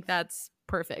places. I think that's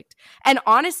perfect. And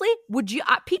honestly,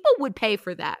 people would pay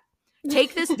for that.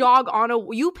 Take this dog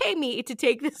you pay me to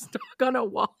take this dog on a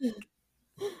walk.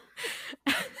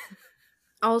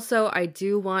 Also, I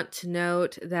do want to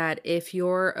note that if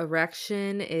your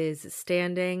erection is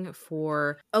standing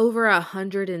for over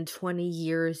 120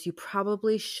 years, you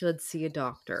probably should see a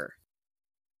doctor.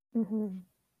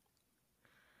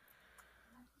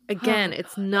 Again,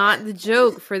 it's not the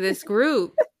joke for this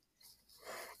group.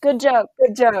 Good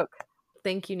joke.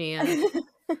 Thank you, Nia.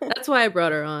 That's why I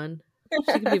brought her on.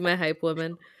 She could be my hype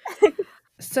woman.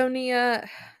 So, Nia,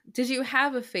 did you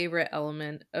have a favorite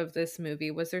element of this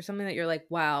movie? Was there something that you're like,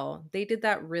 wow, they did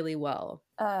that really well?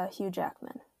 Hugh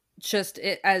Jackman. Just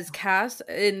as cast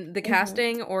in the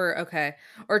casting,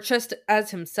 or just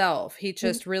as himself? He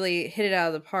just really hit it out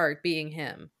of the park being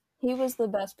him. He was the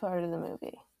best part of the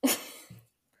movie.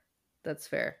 That's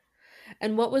fair.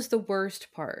 And what was the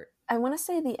worst part? I want to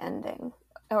say the ending,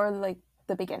 or like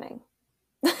the beginning.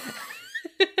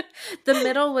 The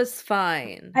middle was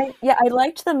fine. I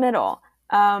liked the middle,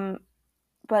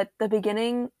 but the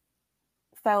beginning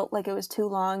felt like it was too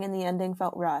long, and the ending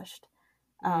felt rushed.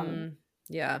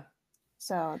 Yeah.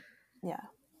 So, yeah.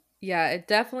 Yeah, it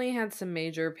definitely had some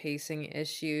major pacing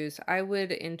issues. I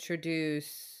would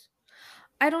introduce,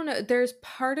 I don't know, there's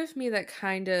part of me that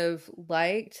kind of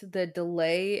liked the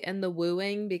delay and the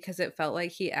wooing, because it felt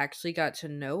like he actually got to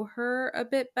know her a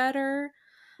bit better.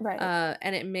 Right.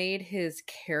 And it made his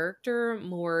character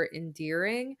more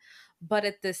endearing. But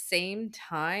at the same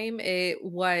time, it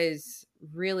was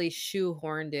really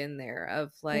shoehorned in there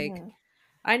of like,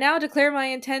 I now declare my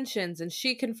intentions, and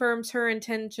she confirms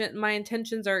my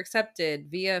intentions are accepted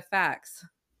via fax.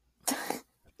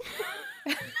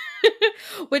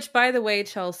 Which, by the way,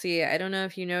 Chelsea, I don't know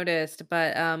if you noticed,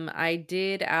 but I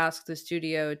did ask the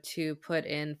studio to put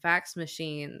in fax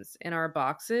machines in our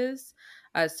boxes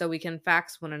so we can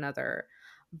fax one another.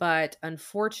 But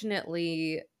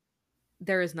unfortunately,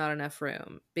 there is not enough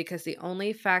room because the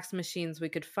only fax machines we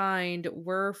could find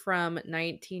were from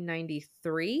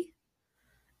 1993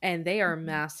 and they are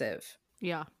massive.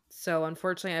 Yeah. So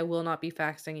unfortunately, I will not be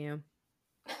faxing you.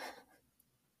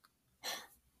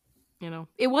 You know,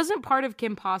 it wasn't part of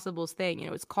Kim Possible's thing. You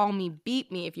know, it's call me,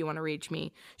 beat me if you want to reach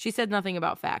me. She said nothing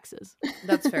about faxes.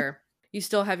 That's fair. You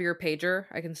still have your pager?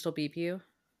 I can still beep you?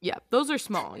 Yeah, those are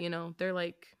small, you know. They're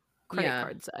like credit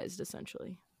card sized,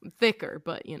 essentially. Thicker,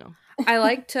 but you know. I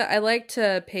like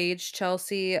to page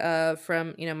Chelsea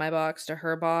from, you know, my box to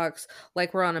her box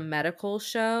like we're on a medical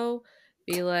show.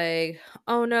 Be like,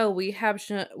 "Oh no, we have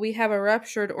a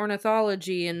ruptured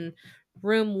ornithology in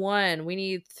room 1. We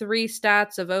need 3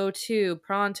 stats of O2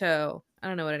 pronto." I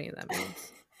don't know what any of that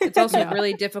means. It's also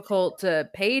really difficult to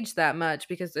page that much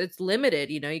because it's limited,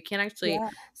 you know. You can't actually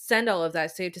send all of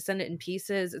that. So you have to send it in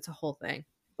pieces. It's a whole thing.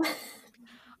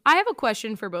 I have a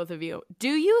question for both of you. Do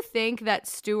you think that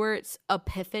Stuart's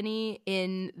epiphany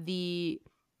in the,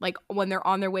 like, when they're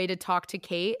on their way to talk to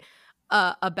Kate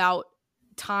about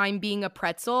time being a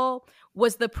pretzel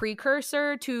was the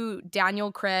precursor to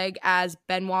Daniel Craig as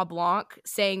Benoit Blanc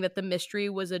saying that the mystery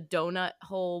was a donut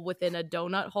hole within a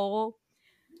donut hole?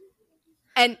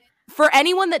 And for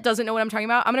anyone that doesn't know what I'm talking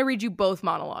about, I'm going to read you both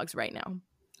monologues right now.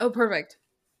 Oh, perfect.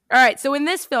 All right, so in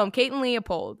this film, Kate and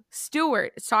Leopold,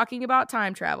 Stuart is talking about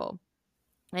time travel.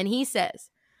 And he says,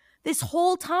 "This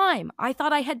whole time, I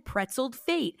thought I had pretzeled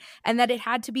fate and that it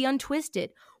had to be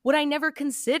untwisted. What I never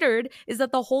considered is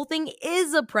that the whole thing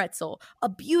is a pretzel, a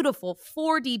beautiful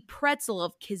 4D pretzel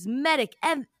of kismetic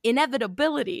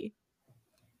inevitability."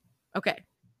 Okay.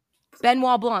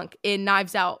 Benoit Blanc in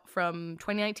Knives Out from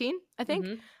 2019, I think.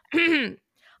 Mm-hmm.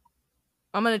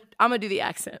 I'm gonna do the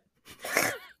accent.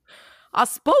 "I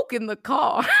spoke in the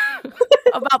car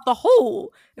about the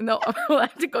hole." And I'll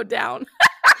have to go down.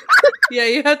 Yeah,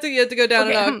 you have to go down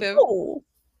an octave.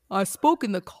 "I spoke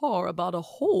in the car about a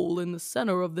hole in the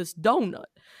center of this donut.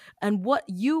 And what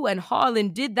you and Harlan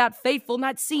did that fateful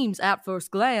night seems, at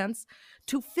first glance,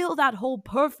 to fill that hole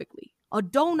perfectly. A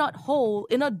donut hole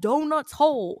in a donut's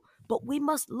hole. But we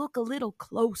must look a little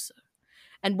closer.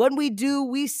 And when we do,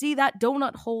 we see that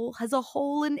donut hole has a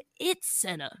hole in its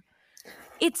center.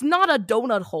 It's not a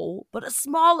donut hole, but a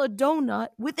smaller donut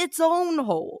with its own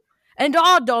hole. And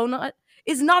our donut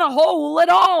is not a hole at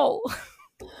all."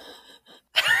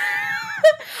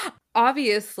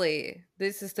 Obviously,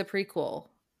 this is the prequel.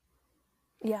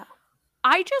 Yeah.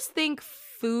 I just think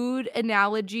food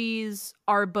analogies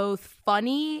are both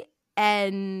funny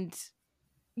and...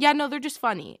 yeah, no, they're just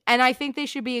funny. And I think they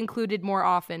should be included more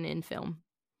often in film.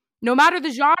 No matter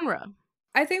the genre.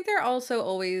 I think they're also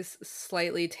always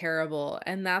slightly terrible,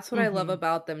 and that's what I love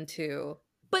about them too.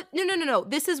 But no.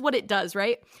 This is what it does,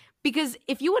 right? Because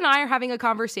if you and I are having a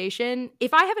conversation,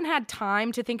 if I haven't had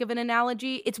time to think of an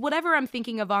analogy, it's whatever I'm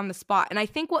thinking of on the spot. And I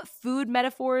think what food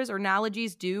metaphors or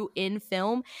analogies do in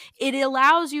film, it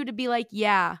allows you to be like,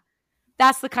 yeah,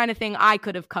 that's the kind of thing I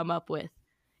could have come up with.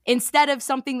 Instead of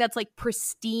something that's like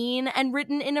pristine and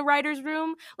written in a writer's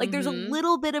room, like there's a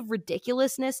little bit of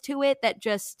ridiculousness to it that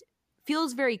just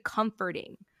feels very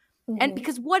comforting. And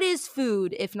because what is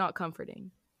food if not comforting?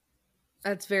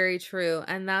 That's very true.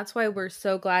 And that's why we're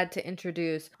so glad to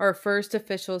introduce our first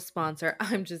official sponsor.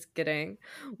 I'm just kidding.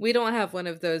 We don't have one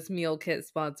of those meal kit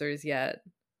sponsors yet,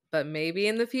 but maybe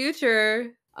in the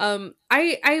future. I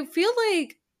feel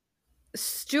like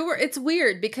Stuart, it's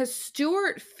weird because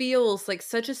Stuart feels like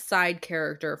such a side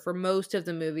character for most of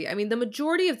the movie. I mean, the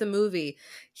majority of the movie,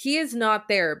 he is not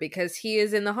there because he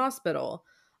is in the hospital.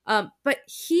 But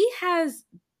he has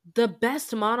the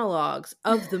best monologues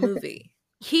of the movie.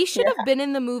 He should have been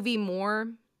in the movie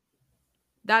more.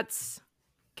 Can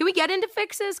we get into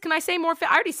fixes? Can I say more?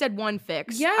 I already said one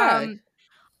fix. Yeah.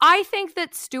 I think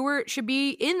that Stuart should be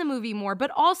in the movie more,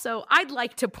 but also I'd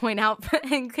like to point out,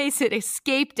 in case it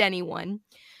escaped anyone,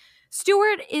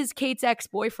 Stuart is Kate's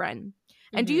ex-boyfriend.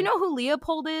 And do you know who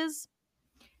Leopold is?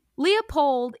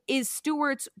 Leopold is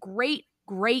Stuart's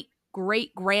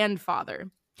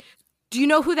great-great-great-grandfather. Do you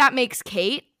know who that makes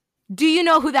Kate? Do you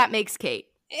know who that makes Kate?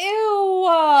 Ew.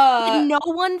 Did no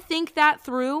one think that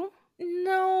through?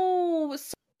 No.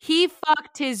 He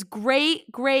fucked his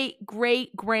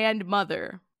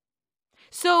great-great-great-grandmother.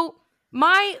 So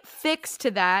my fix to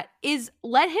that is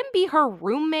let him be her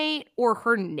roommate or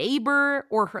her neighbor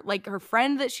or her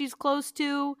friend that she's close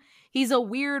to. He's a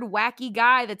weird, wacky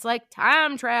guy that's like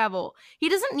time travel. He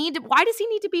doesn't need to. Why does he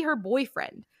need to be her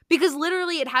boyfriend? Because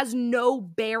literally it has no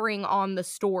bearing on the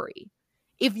story.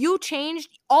 If you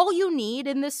changed, all you need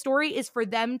in this story is for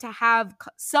them to have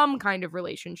some kind of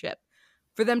relationship,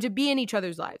 for them to be in each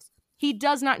other's lives. He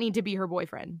does not need to be her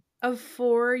boyfriend. Of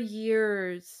 4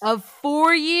 years. Of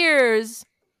 4 years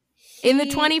in the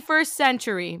 21st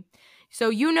century. So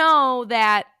you know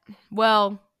that,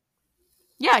 well,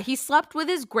 yeah, he slept with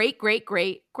his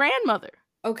great-great-great-grandmother.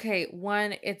 Okay,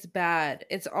 one, it's bad.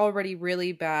 It's already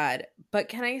really bad. But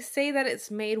can I say that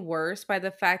it's made worse by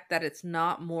the fact that it's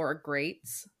not more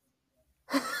greats?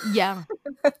 Yeah.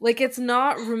 Like, it's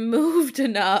not removed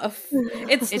enough.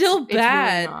 It's still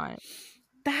bad. It's really not.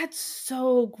 That's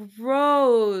so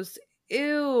gross.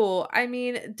 Ew. I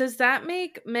mean, does that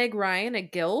make Meg Ryan a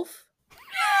gilf?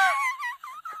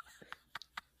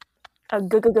 A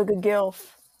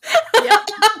gilf. Yep.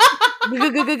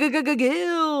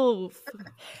 Gilf.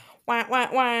 Wah, wah,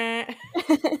 wah.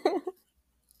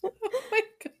 Oh my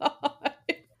god.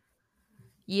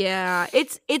 Yeah,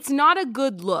 it's not a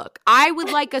good look. I would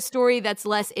like a story that's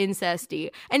less incesty.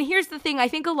 And here's the thing, I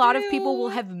think a lot of people will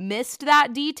have missed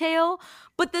that detail,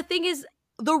 but the thing is,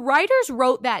 the writers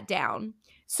wrote that down.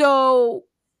 So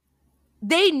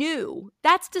they knew.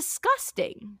 That's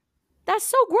disgusting. That's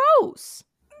so gross.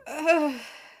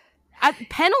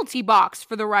 Penalty box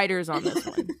for the writers on this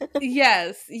one.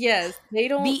 Yes. They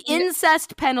don't. The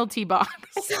incest penalty box.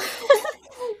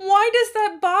 Why does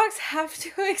that box have to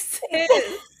exist?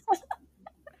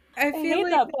 I hate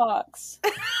that box.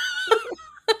 I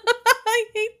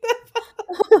hate that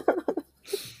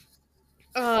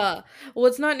box. Well,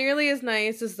 it's not nearly as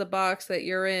nice as the box that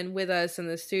you're in with us in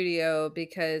the studio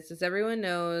because, as everyone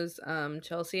knows,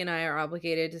 Chelsea and I are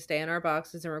obligated to stay in our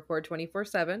boxes and record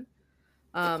 24/7,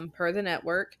 per the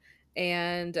network.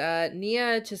 And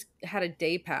Nia just had a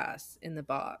day pass in the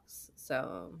box,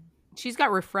 so she's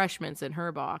got refreshments in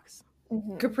her box.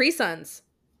 Mm-hmm. Capri Suns.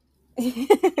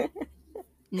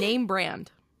 Name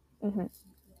brand. Mm-hmm.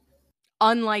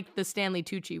 Unlike the Stanley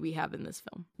Tucci we have in this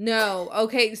film. No.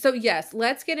 Okay, so yes,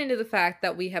 let's get into the fact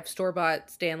that we have store-bought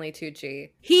Stanley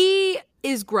Tucci. He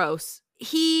is gross.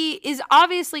 He is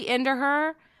obviously into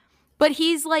her, but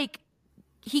he's like,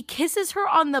 he kisses her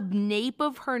on the nape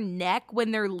of her neck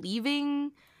when they're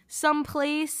leaving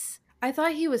someplace. I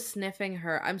thought he was sniffing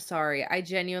her. I'm sorry. I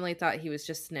genuinely thought he was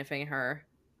just sniffing her.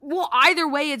 Well, either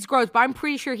way, it's gross, but I'm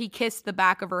pretty sure he kissed the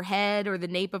back of her head or the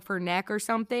nape of her neck or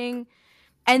something.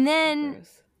 And then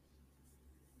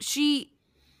she,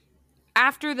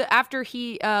 after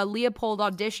Leopold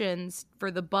auditions for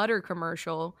the butter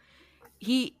commercial,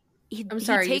 I'm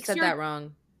sorry, you said that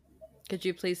wrong. Could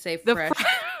you please say fresh?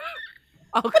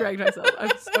 I'll correct myself.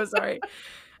 I'm so sorry.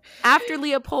 After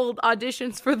Leopold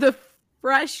auditions for the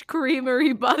Fresh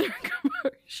Creamery butter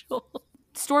commercial,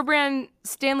 store brand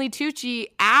Stanley Tucci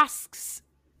asks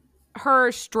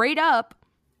her straight up,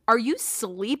 "Are you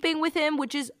sleeping with him?"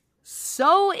 Which is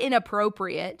so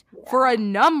inappropriate for a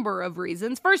number of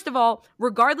reasons. First of all,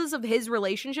 regardless of his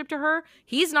relationship to her,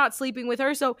 he's not sleeping with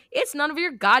her, so it's none of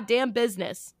your goddamn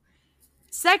business.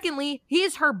 Secondly, he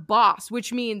is her boss,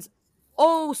 which means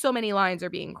so many lines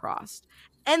are being crossed.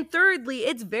 And thirdly,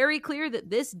 it's very clear that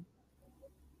this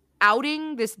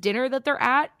outing, this dinner that they're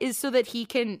at, is so that he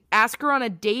can ask her on a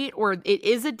date, or it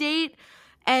is a date,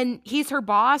 and he's her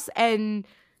boss. And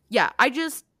yeah,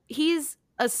 he's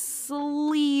a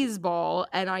sleazeball,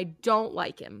 and I don't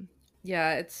like him.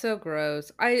 Yeah, it's so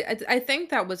gross. I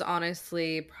think that was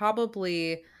honestly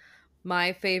probably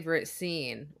my favorite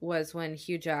scene was when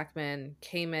Hugh Jackman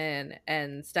came in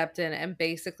and stepped in and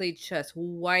basically just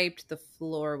wiped the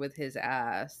floor with his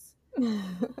ass.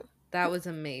 That was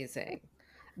amazing.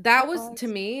 That was, to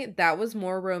me, that was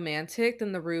more romantic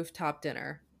than the rooftop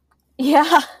dinner.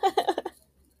 Yeah.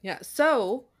 Yeah.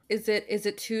 So, is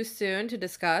it too soon to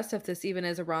discuss if this even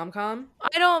is a rom-com?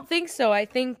 I don't think so. I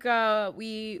think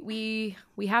we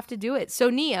have to do it.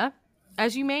 So Nia,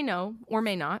 as you may know or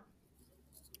may not,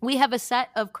 we have a set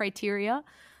of criteria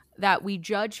that we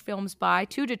judge films by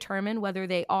to determine whether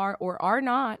they are or are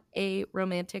not a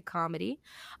romantic comedy.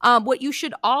 What you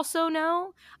should also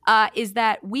know is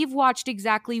that we've watched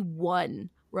exactly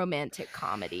one romantic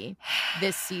comedy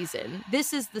this season.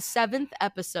 This is the 7th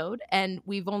episode, and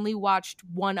we've only watched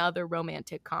one other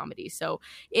romantic comedy. So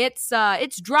it's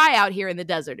dry out here in the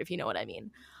desert, if you know what I mean.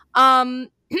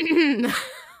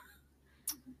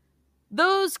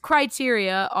 Those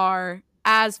criteria are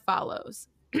as follows.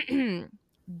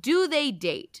 Do they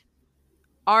date?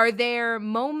 Are there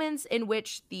moments in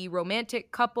which the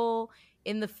romantic couple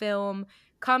in the film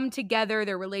come together,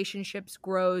 their relationships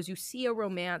grows, you see a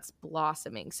romance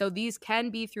blossoming? So these can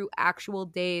be through actual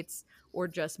dates or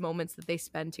just moments that they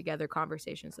spend together,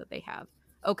 conversations that they have.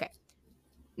 Okay.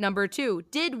 Number 2,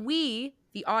 did we,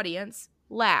 the audience,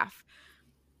 laugh?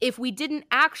 If we didn't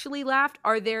actually laugh,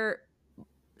 are there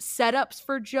setups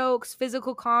for jokes,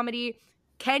 physical comedy?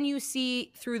 can you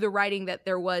see through the writing that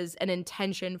there was an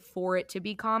intention for it to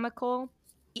be comical,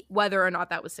 whether or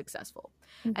not that was successful?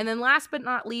 And then last but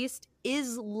not least,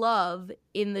 is love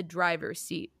in the driver's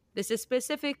seat? This is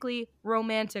specifically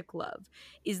romantic love.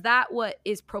 Is that what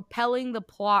is propelling the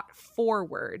plot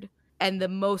forward, and the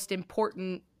most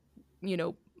important,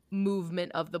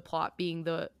 movement of the plot being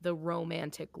the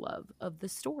romantic love of the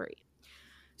story?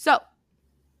 So,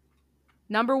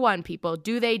 number one, people,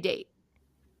 do they date?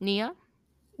 Nia?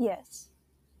 Yes.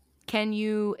 Can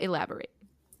you elaborate?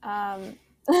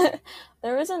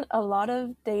 There isn't a lot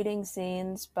of dating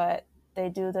scenes, but they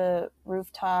do the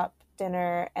rooftop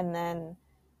dinner, and then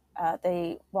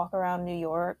they walk around New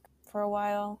York for a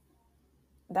while.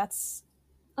 That's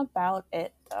about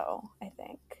it, though, I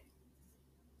think.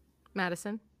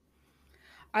 Madison?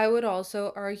 I would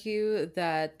also argue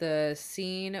that the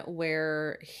scene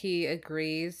where he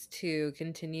agrees to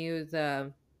continue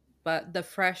the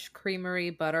fresh creamery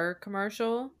butter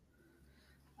commercial,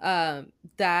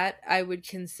 that I would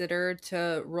consider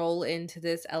to roll into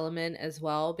this element as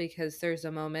well, because there's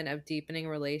a moment of deepening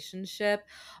relationship.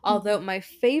 Although my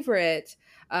favorite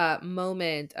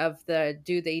moment of the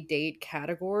do they date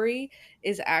category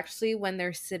is actually when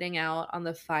they're sitting out on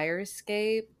the fire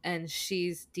escape and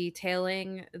she's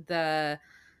detailing the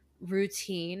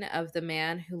routine of the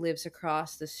man who lives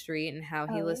across the street and how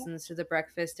he listens to the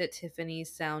Breakfast at Tiffany's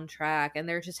soundtrack, and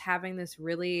they're just having this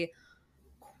really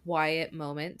quiet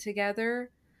moment together.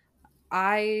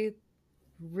 I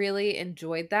really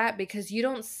enjoyed that because you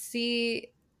don't see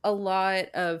a lot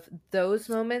of those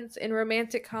moments in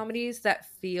romantic comedies that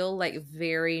feel like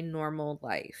very normal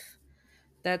life.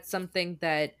 That's something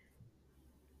that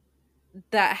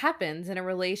happens in a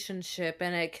relationship,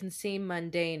 and it can seem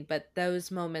mundane, but those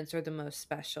moments are the most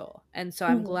special. And so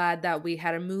I'm glad that we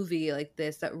had a movie like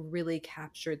this that really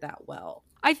captured that well.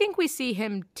 I think we see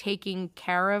him taking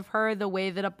care of her the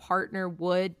way that a partner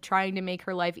would, trying to make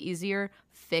her life easier,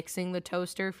 fixing the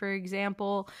toaster, for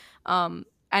example.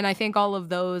 And I think all of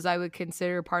those I would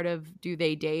consider part of do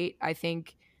they date. I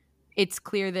think it's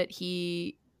clear that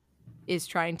he is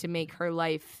trying to make her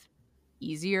life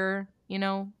easier,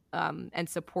 and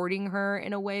supporting her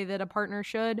in a way that a partner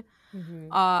should.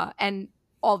 And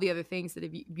all the other things that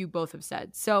you both have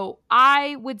said. So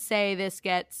I would say this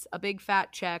gets a big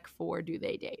fat check for do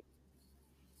they date.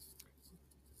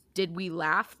 Did we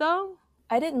laugh, though?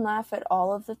 I didn't laugh at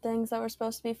all of the things that were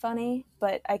supposed to be funny,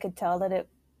 but I could tell that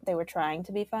they were trying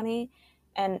to be funny,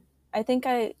 and I think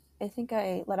I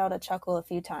let out a chuckle a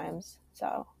few times.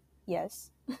 So yes.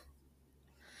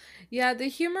 Yeah, the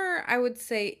humor, I would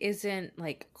say, isn't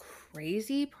like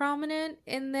crazy prominent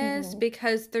in this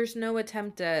because there's no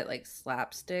attempt at like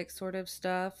slapstick sort of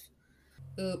stuff.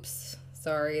 Oops.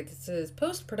 Sorry, this is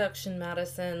post-production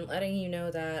Madison letting you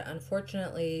know that,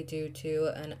 unfortunately, due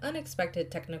to an unexpected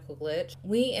technical glitch,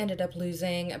 we ended up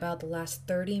losing about the last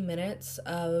 30 minutes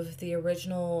of the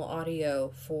original audio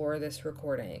for this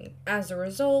recording. As a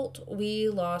result, we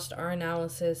lost our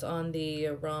analysis on the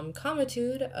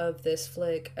rom-comitude of this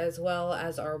flick, as well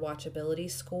as our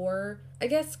watchability score. I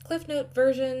guess Cliff Note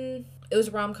version, it was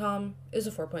a rom-com, it was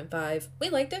a 4.5. We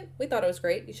liked it, we thought it was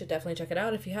great, you should definitely check it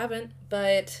out if you haven't,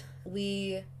 but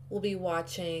we will be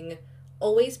watching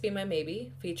Always Be My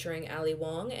Maybe, featuring Ali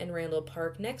Wong and Randall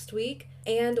Park next week.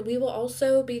 And we will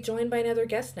also be joined by another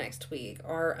guest next week,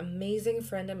 our amazing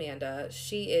friend Amanda.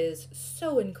 She is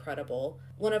so incredible.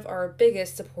 One of our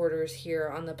biggest supporters here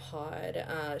on the pod.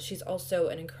 She's also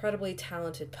an incredibly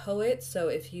talented poet, so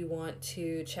if you want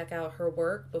to check out her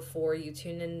work before you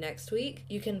tune in next week,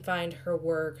 you can find her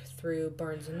work through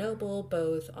Barnes & Noble,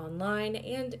 both online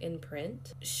and in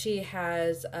print. She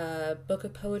has a book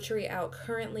of poetry out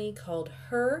currently called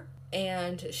Her,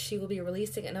 and she will be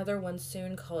releasing another one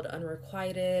soon called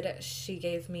Unrequited. She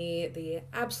gave me the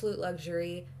absolute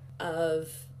luxury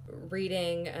of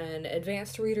reading an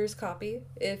advanced reader's copy,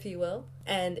 if you will,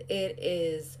 and it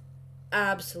is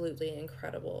absolutely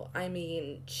incredible. I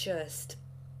mean, just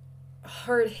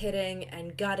hard-hitting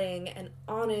and gutting and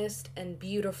honest and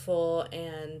beautiful.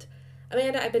 And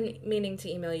Amanda, I've been meaning to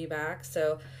email you back,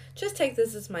 so just take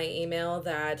this as my email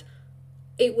that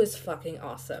it was fucking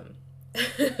awesome.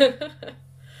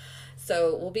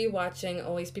 So we'll be watching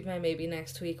Always Be My Maybe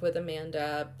next week with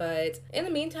Amanda, but in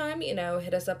the meantime,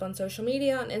 hit us up on social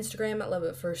media, on Instagram at Love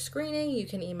at First Screening. You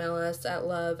can email us at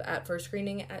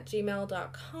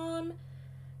loveatfirstscreening@gmail.com,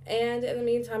 and in the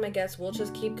meantime, I guess we'll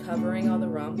just keep covering all the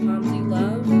rom-coms you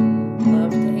love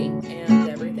to hate, and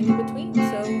everything in between.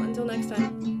 So until next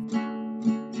time.